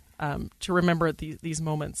 Right. To remember these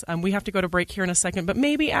moments. We have to go to break here in a second, but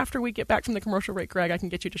maybe after we get back from the commercial break, Greg, I can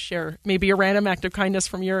get you to share maybe a random act of kindness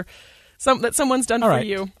from that someone's done for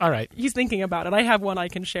you. All right. He's thinking about it. I have one I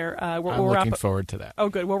can share. I'm looking forward to that. Oh,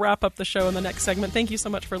 good. We'll wrap up the show in the next segment. Thank you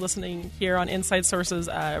so much for listening here on Inside Sources.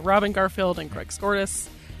 Robin Garfield and Greg Skordas.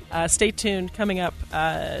 Stay tuned. Coming up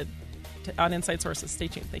on Inside Sources. Stay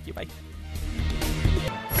tuned. Thank you. Bye.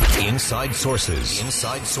 Inside Sources.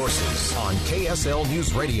 Inside Sources on KSL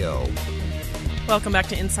News Radio. Welcome back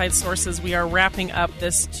to Inside Sources. We are wrapping up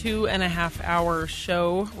this 2.5-hour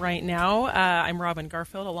show right now. I'm Robin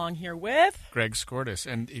Garfield, along here with Greg Skordas.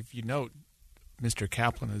 And if you note, Mr.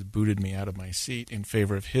 Kaplan has booted me out of my seat in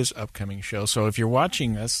favor of his upcoming show. So if you're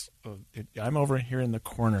watching this, I'm over here in the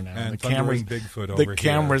corner now. And the cameras, Bigfoot over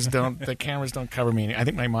the cameras don't cover me. I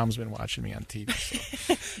think my mom's been watching me on TV.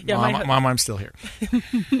 So. Yeah, Mom, I'm still here.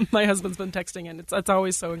 My husband's been texting, and it's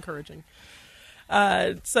always so encouraging.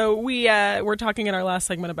 So we're talking in our last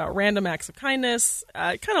segment about random acts of kindness,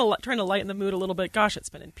 kind of trying to lighten the mood a little bit. Gosh, it's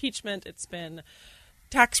been impeachment, it's been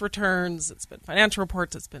tax returns, it's been financial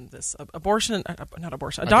reports, it's been this adoption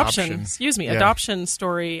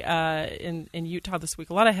story in Utah this week.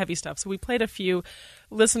 A lot of heavy stuff. So we played a few.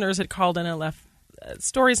 Listeners had called in and left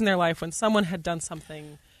stories in their life when someone had done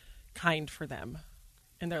something kind for them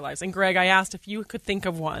in their lives. And Greg, I asked if you could think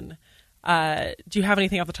of one. Do you have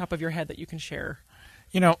anything off the top of your head that you can share?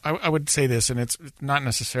 I would say this, and it's not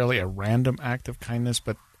necessarily a random act of kindness,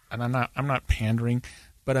 and I'm not pandering,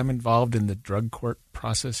 but I'm involved in the drug court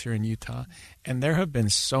process here in Utah, and there have been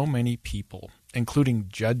so many people, including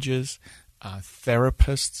judges,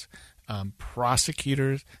 therapists,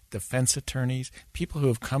 prosecutors, defense attorneys, people who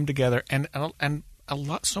have come together, and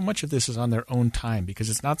so much of this is on their own time because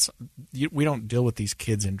it's not. We don't deal with these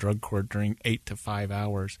kids in drug court during 8 to 5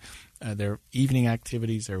 hours. There are evening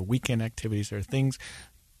activities, there are weekend activities, there are things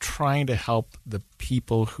trying to help the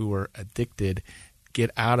people who are addicted get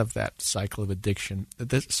out of that cycle of addiction.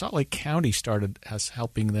 The Salt Lake County started as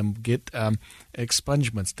helping them get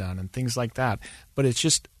expungements done and things like that. But it's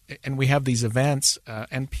just, and we have these events,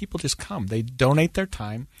 and people just come. They donate their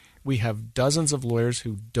time. We have dozens of lawyers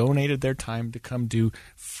who donated their time to come do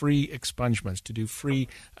free expungements, to do free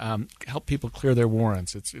help people clear their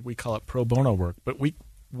warrants. We call it pro bono work, but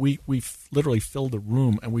we've literally filled the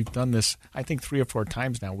room, and we've done this, I think, 3 or 4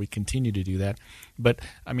 times now. We continue to do that. But,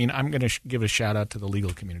 I mean, I'm going to give a shout-out to the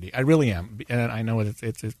legal community. I really am. And I know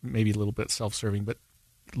it's maybe a little bit self-serving, but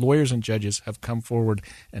lawyers and judges have come forward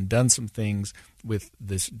and done some things with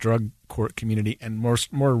this drug court community and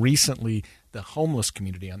more recently the homeless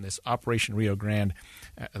community on this Operation Rio Grande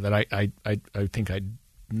that I think I'd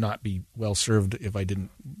not be well served if I didn't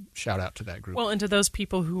shout out to that group. Well, and to those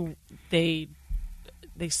people who they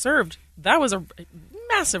served, that was a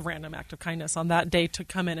massive random act of kindness on that day to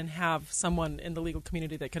come in and have someone in the legal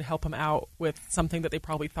community that could help them out with something that they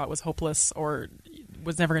probably thought was hopeless or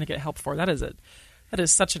was never going to get help for. That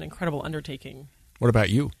is such an incredible undertaking. What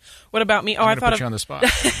about you? What about me? I thought put you on the spot.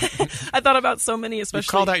 I thought about so many, especially.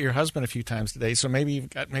 You called out your husband a few times today, so maybe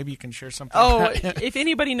you can share something. Oh, if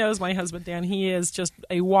anybody knows my husband, Dan, he is just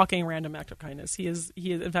a walking random act of kindness. He is.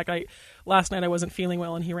 In fact, last night I wasn't feeling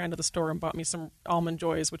well, and he ran to the store and bought me some Almond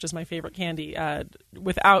Joys, which is my favorite candy,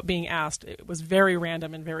 without being asked. It was very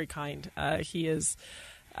random and very kind. He is.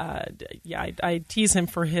 I tease him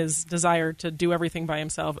for his desire to do everything by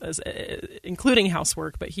himself, including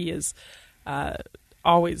housework. But he is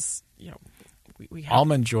always, we have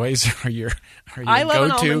Almond Joys are your I love an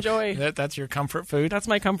go-to. Almond Joy. That's your comfort food. That's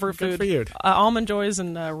my comfort food. Good for you. Almond Joys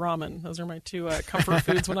and ramen. Those are my two comfort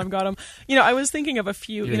foods when I've got them. I was thinking of a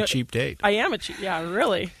few. You're a cheap date. I am a cheap. Yeah,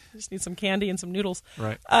 really. I just need some candy and some noodles.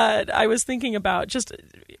 Right. I was thinking about just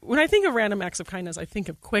when I think of random acts of kindness, I think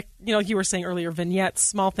of quick. You were saying earlier, vignettes,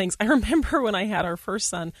 small things. I remember when I had our first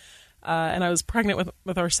son. And I was pregnant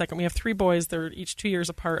with our second. We have 3 boys. They're each 2 years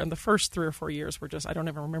apart. And the first 3 or 4 years were just, I don't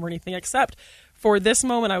even remember anything except for this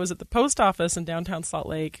moment. I was at the post office in downtown Salt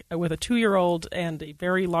Lake with a 2-year-old and a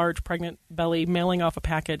very large pregnant belly mailing off a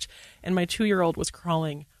package. And my 2-year-old was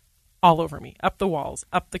crawling all over me, up the walls,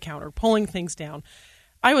 up the counter, pulling things down.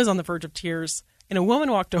 I was on the verge of tears. And a woman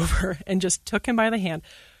walked over and just took him by the hand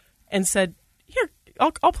and said, "Here,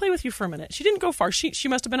 I'll play with you for a minute." She didn't go far. She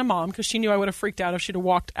must have been a mom because she knew I would have freaked out if she'd have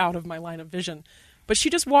walked out of my line of vision. But she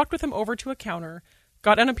just walked with him over to a counter,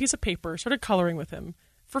 got on a piece of paper, started coloring with him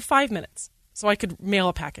for 5 minutes so I could mail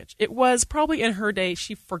a package. It was probably in her day,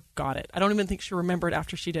 she forgot it. I don't even think she remembered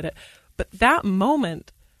after she did it. But that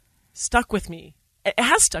moment stuck with me. It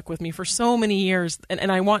has stuck with me for so many years,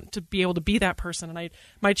 and I want to be able to be that person. And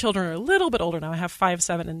my children are a little bit older now. I have 5,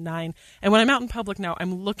 7, and 9. And when I'm out in public now,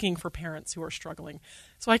 I'm looking for parents who are struggling.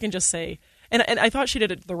 So I can just say, and I thought she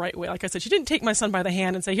did it the right way. Like I said, she didn't take my son by the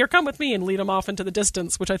hand and say, "Here, come with me," and lead him off into the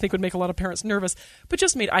distance, which I think would make a lot of parents nervous, but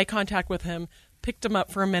just made eye contact with him, picked him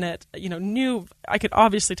up for a minute, knew I could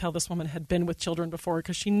obviously tell this woman had been with children before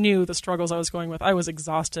because she knew the struggles I was going with. I was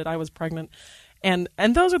exhausted. I was pregnant. And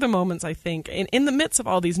those are the moments, I think, in the midst of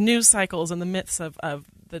all these news cycles, in the midst of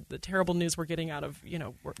the terrible news we're getting out of,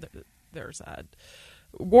 there's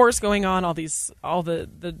wars going on, all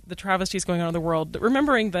the travesties going on in the world,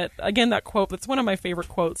 remembering that, again, that quote, that's one of my favorite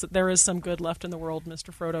quotes, that there is some good left in the world,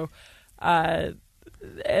 Mr. Frodo,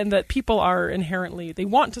 and that people are inherently, they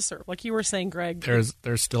want to serve. Like you were saying, Greg. There's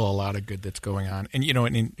still a lot of good that's going on. And,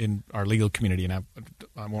 in our legal community, and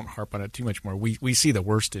I won't harp on it too much more, we see the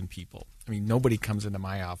worst in people. I mean, nobody comes into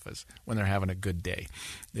my office when they're having a good day.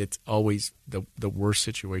 It's always the worst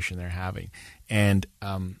situation they're having. And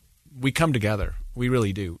we come together. We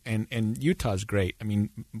really do. And Utah's great. I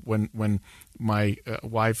mean, when my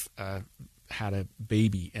wife had a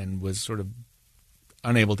baby and was sort of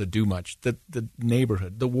unable to do much, the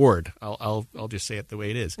neighborhood, the ward, I'll just say it the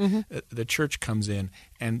way it is, the church comes in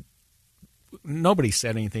and nobody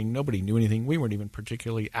said anything. Nobody knew anything. We weren't even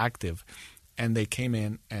particularly active. And they came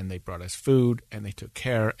in and they brought us food and they took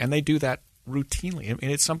care. And they do that routinely. I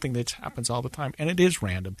mean, it's something that happens all the time. And it is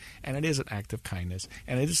random. And it is an act of kindness.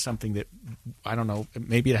 And it is something that, I don't know,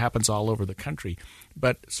 maybe it happens all over the country.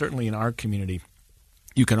 But certainly in our community,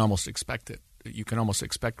 you can almost expect it. You can almost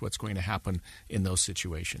expect what's going to happen in those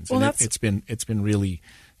situations. Well, and it's been really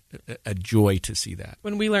a joy to see that.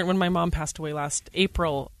 When my mom passed away last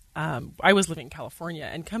April, I was living in California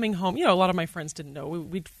and coming home, a lot of my friends didn't know.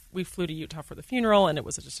 We flew to Utah for the funeral, and it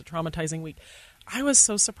was just a traumatizing week. I was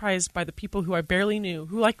so surprised by the people who I barely knew,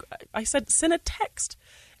 who, like I said, sent a text.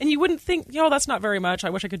 And you wouldn't think, that's not very much. I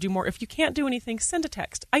wish I could do more. If you can't do anything, send a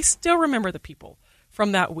text. I still remember the people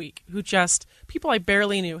from that week who people I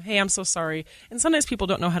barely knew. "Hey, I'm so sorry." And sometimes people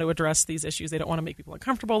don't know how to address these issues. They don't want to make people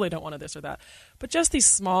uncomfortable. They don't want to this or that. But just these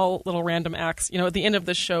small little random acts. At the end of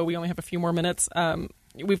this show, we only have a few more minutes.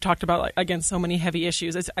 We've talked about, again, so many heavy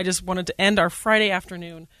issues. I just wanted to end our Friday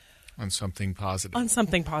afternoon on something positive.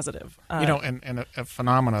 And a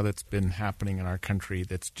phenomena that's been happening in our country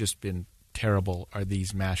that's just been terrible are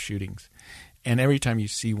these mass shootings. And every time you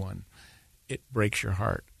see one, it breaks your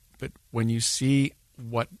heart. But when you see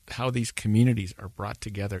how these communities are brought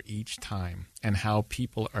together each time, and how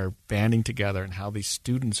people are banding together, and how these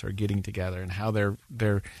students are getting together, and how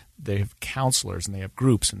they have counselors and they have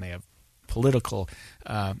groups and they have political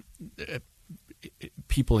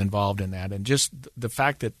people involved in that, and just the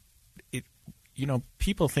fact that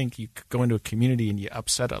people think you go into a community and you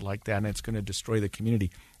upset it like that and it's going to destroy the community.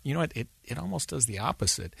 It almost does the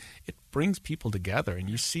opposite. It brings people together, and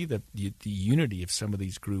you see the unity of some of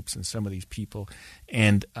these groups and some of these people,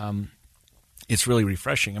 and it's really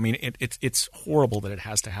refreshing. I mean, it's horrible that it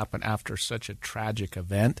has to happen after such a tragic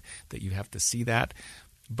event that you have to see that,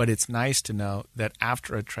 but it's nice to know that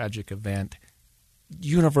after a tragic event,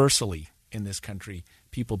 universally in this country,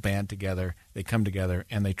 people band together, they come together,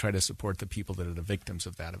 and they try to support the people that are the victims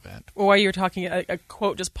of that event. Well, while you're talking, a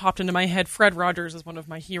quote just popped into my head. Fred Rogers is one of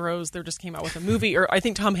my heroes. They just came out with a movie, or I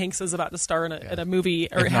think Tom Hanks is about to star in a movie.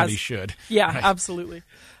 Or he should. Yeah, right. Absolutely.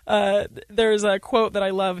 There's a quote that I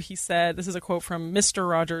love. He said, this is a quote from Mr.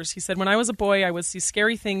 Rogers. He said, "When I was a boy, I would see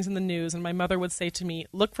scary things in the news, and my mother would say to me,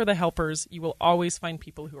 'Look for the helpers. You will always find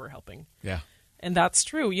people who are helping.'" Yeah. And that's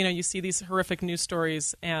true. You see these horrific news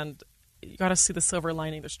stories, and you got to see the silver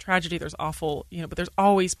lining. There's tragedy, there's awful, but there's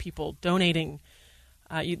always people donating.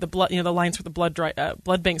 The blood, the lines for the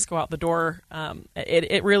blood banks go out the door.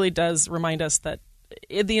 It really does remind us that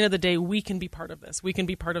at the end of the day, we can be part of this. We can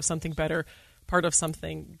be part of something better, part of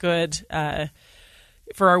something good.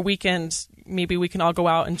 For our weekend, maybe we can all go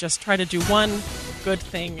out and just try to do one good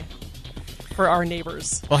thing for our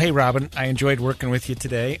neighbors. Well, hey, Robin, I enjoyed working with you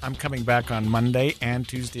today. I'm coming back on Monday and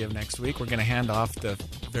Tuesday of next week. We're going to hand off the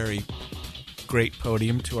very great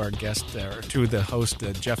podium to our guest, to the host,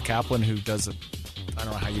 Jeff Kaplan, who does I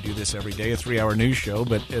don't know how you do this every day, a 3-hour news show,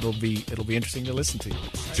 but it'll be interesting to listen to.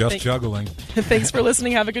 Just juggling. Thanks for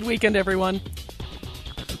listening. Have a good weekend, everyone.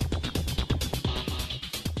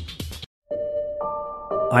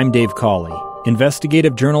 I'm Dave Cawley,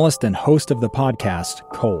 investigative journalist and host of the podcast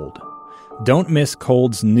Cold. Don't miss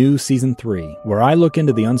Cold's new Season 3, where I look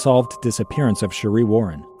into the unsolved disappearance of Cherie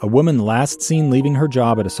Warren, a woman last seen leaving her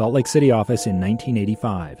job at a Salt Lake City office in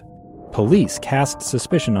 1985. Police cast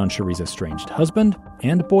suspicion on Cherie's estranged husband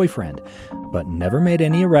and boyfriend, but never made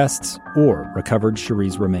any arrests or recovered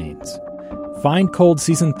Cherie's remains. Find Cold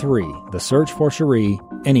Season 3, The Search for Cherie,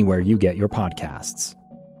 anywhere you get your podcasts.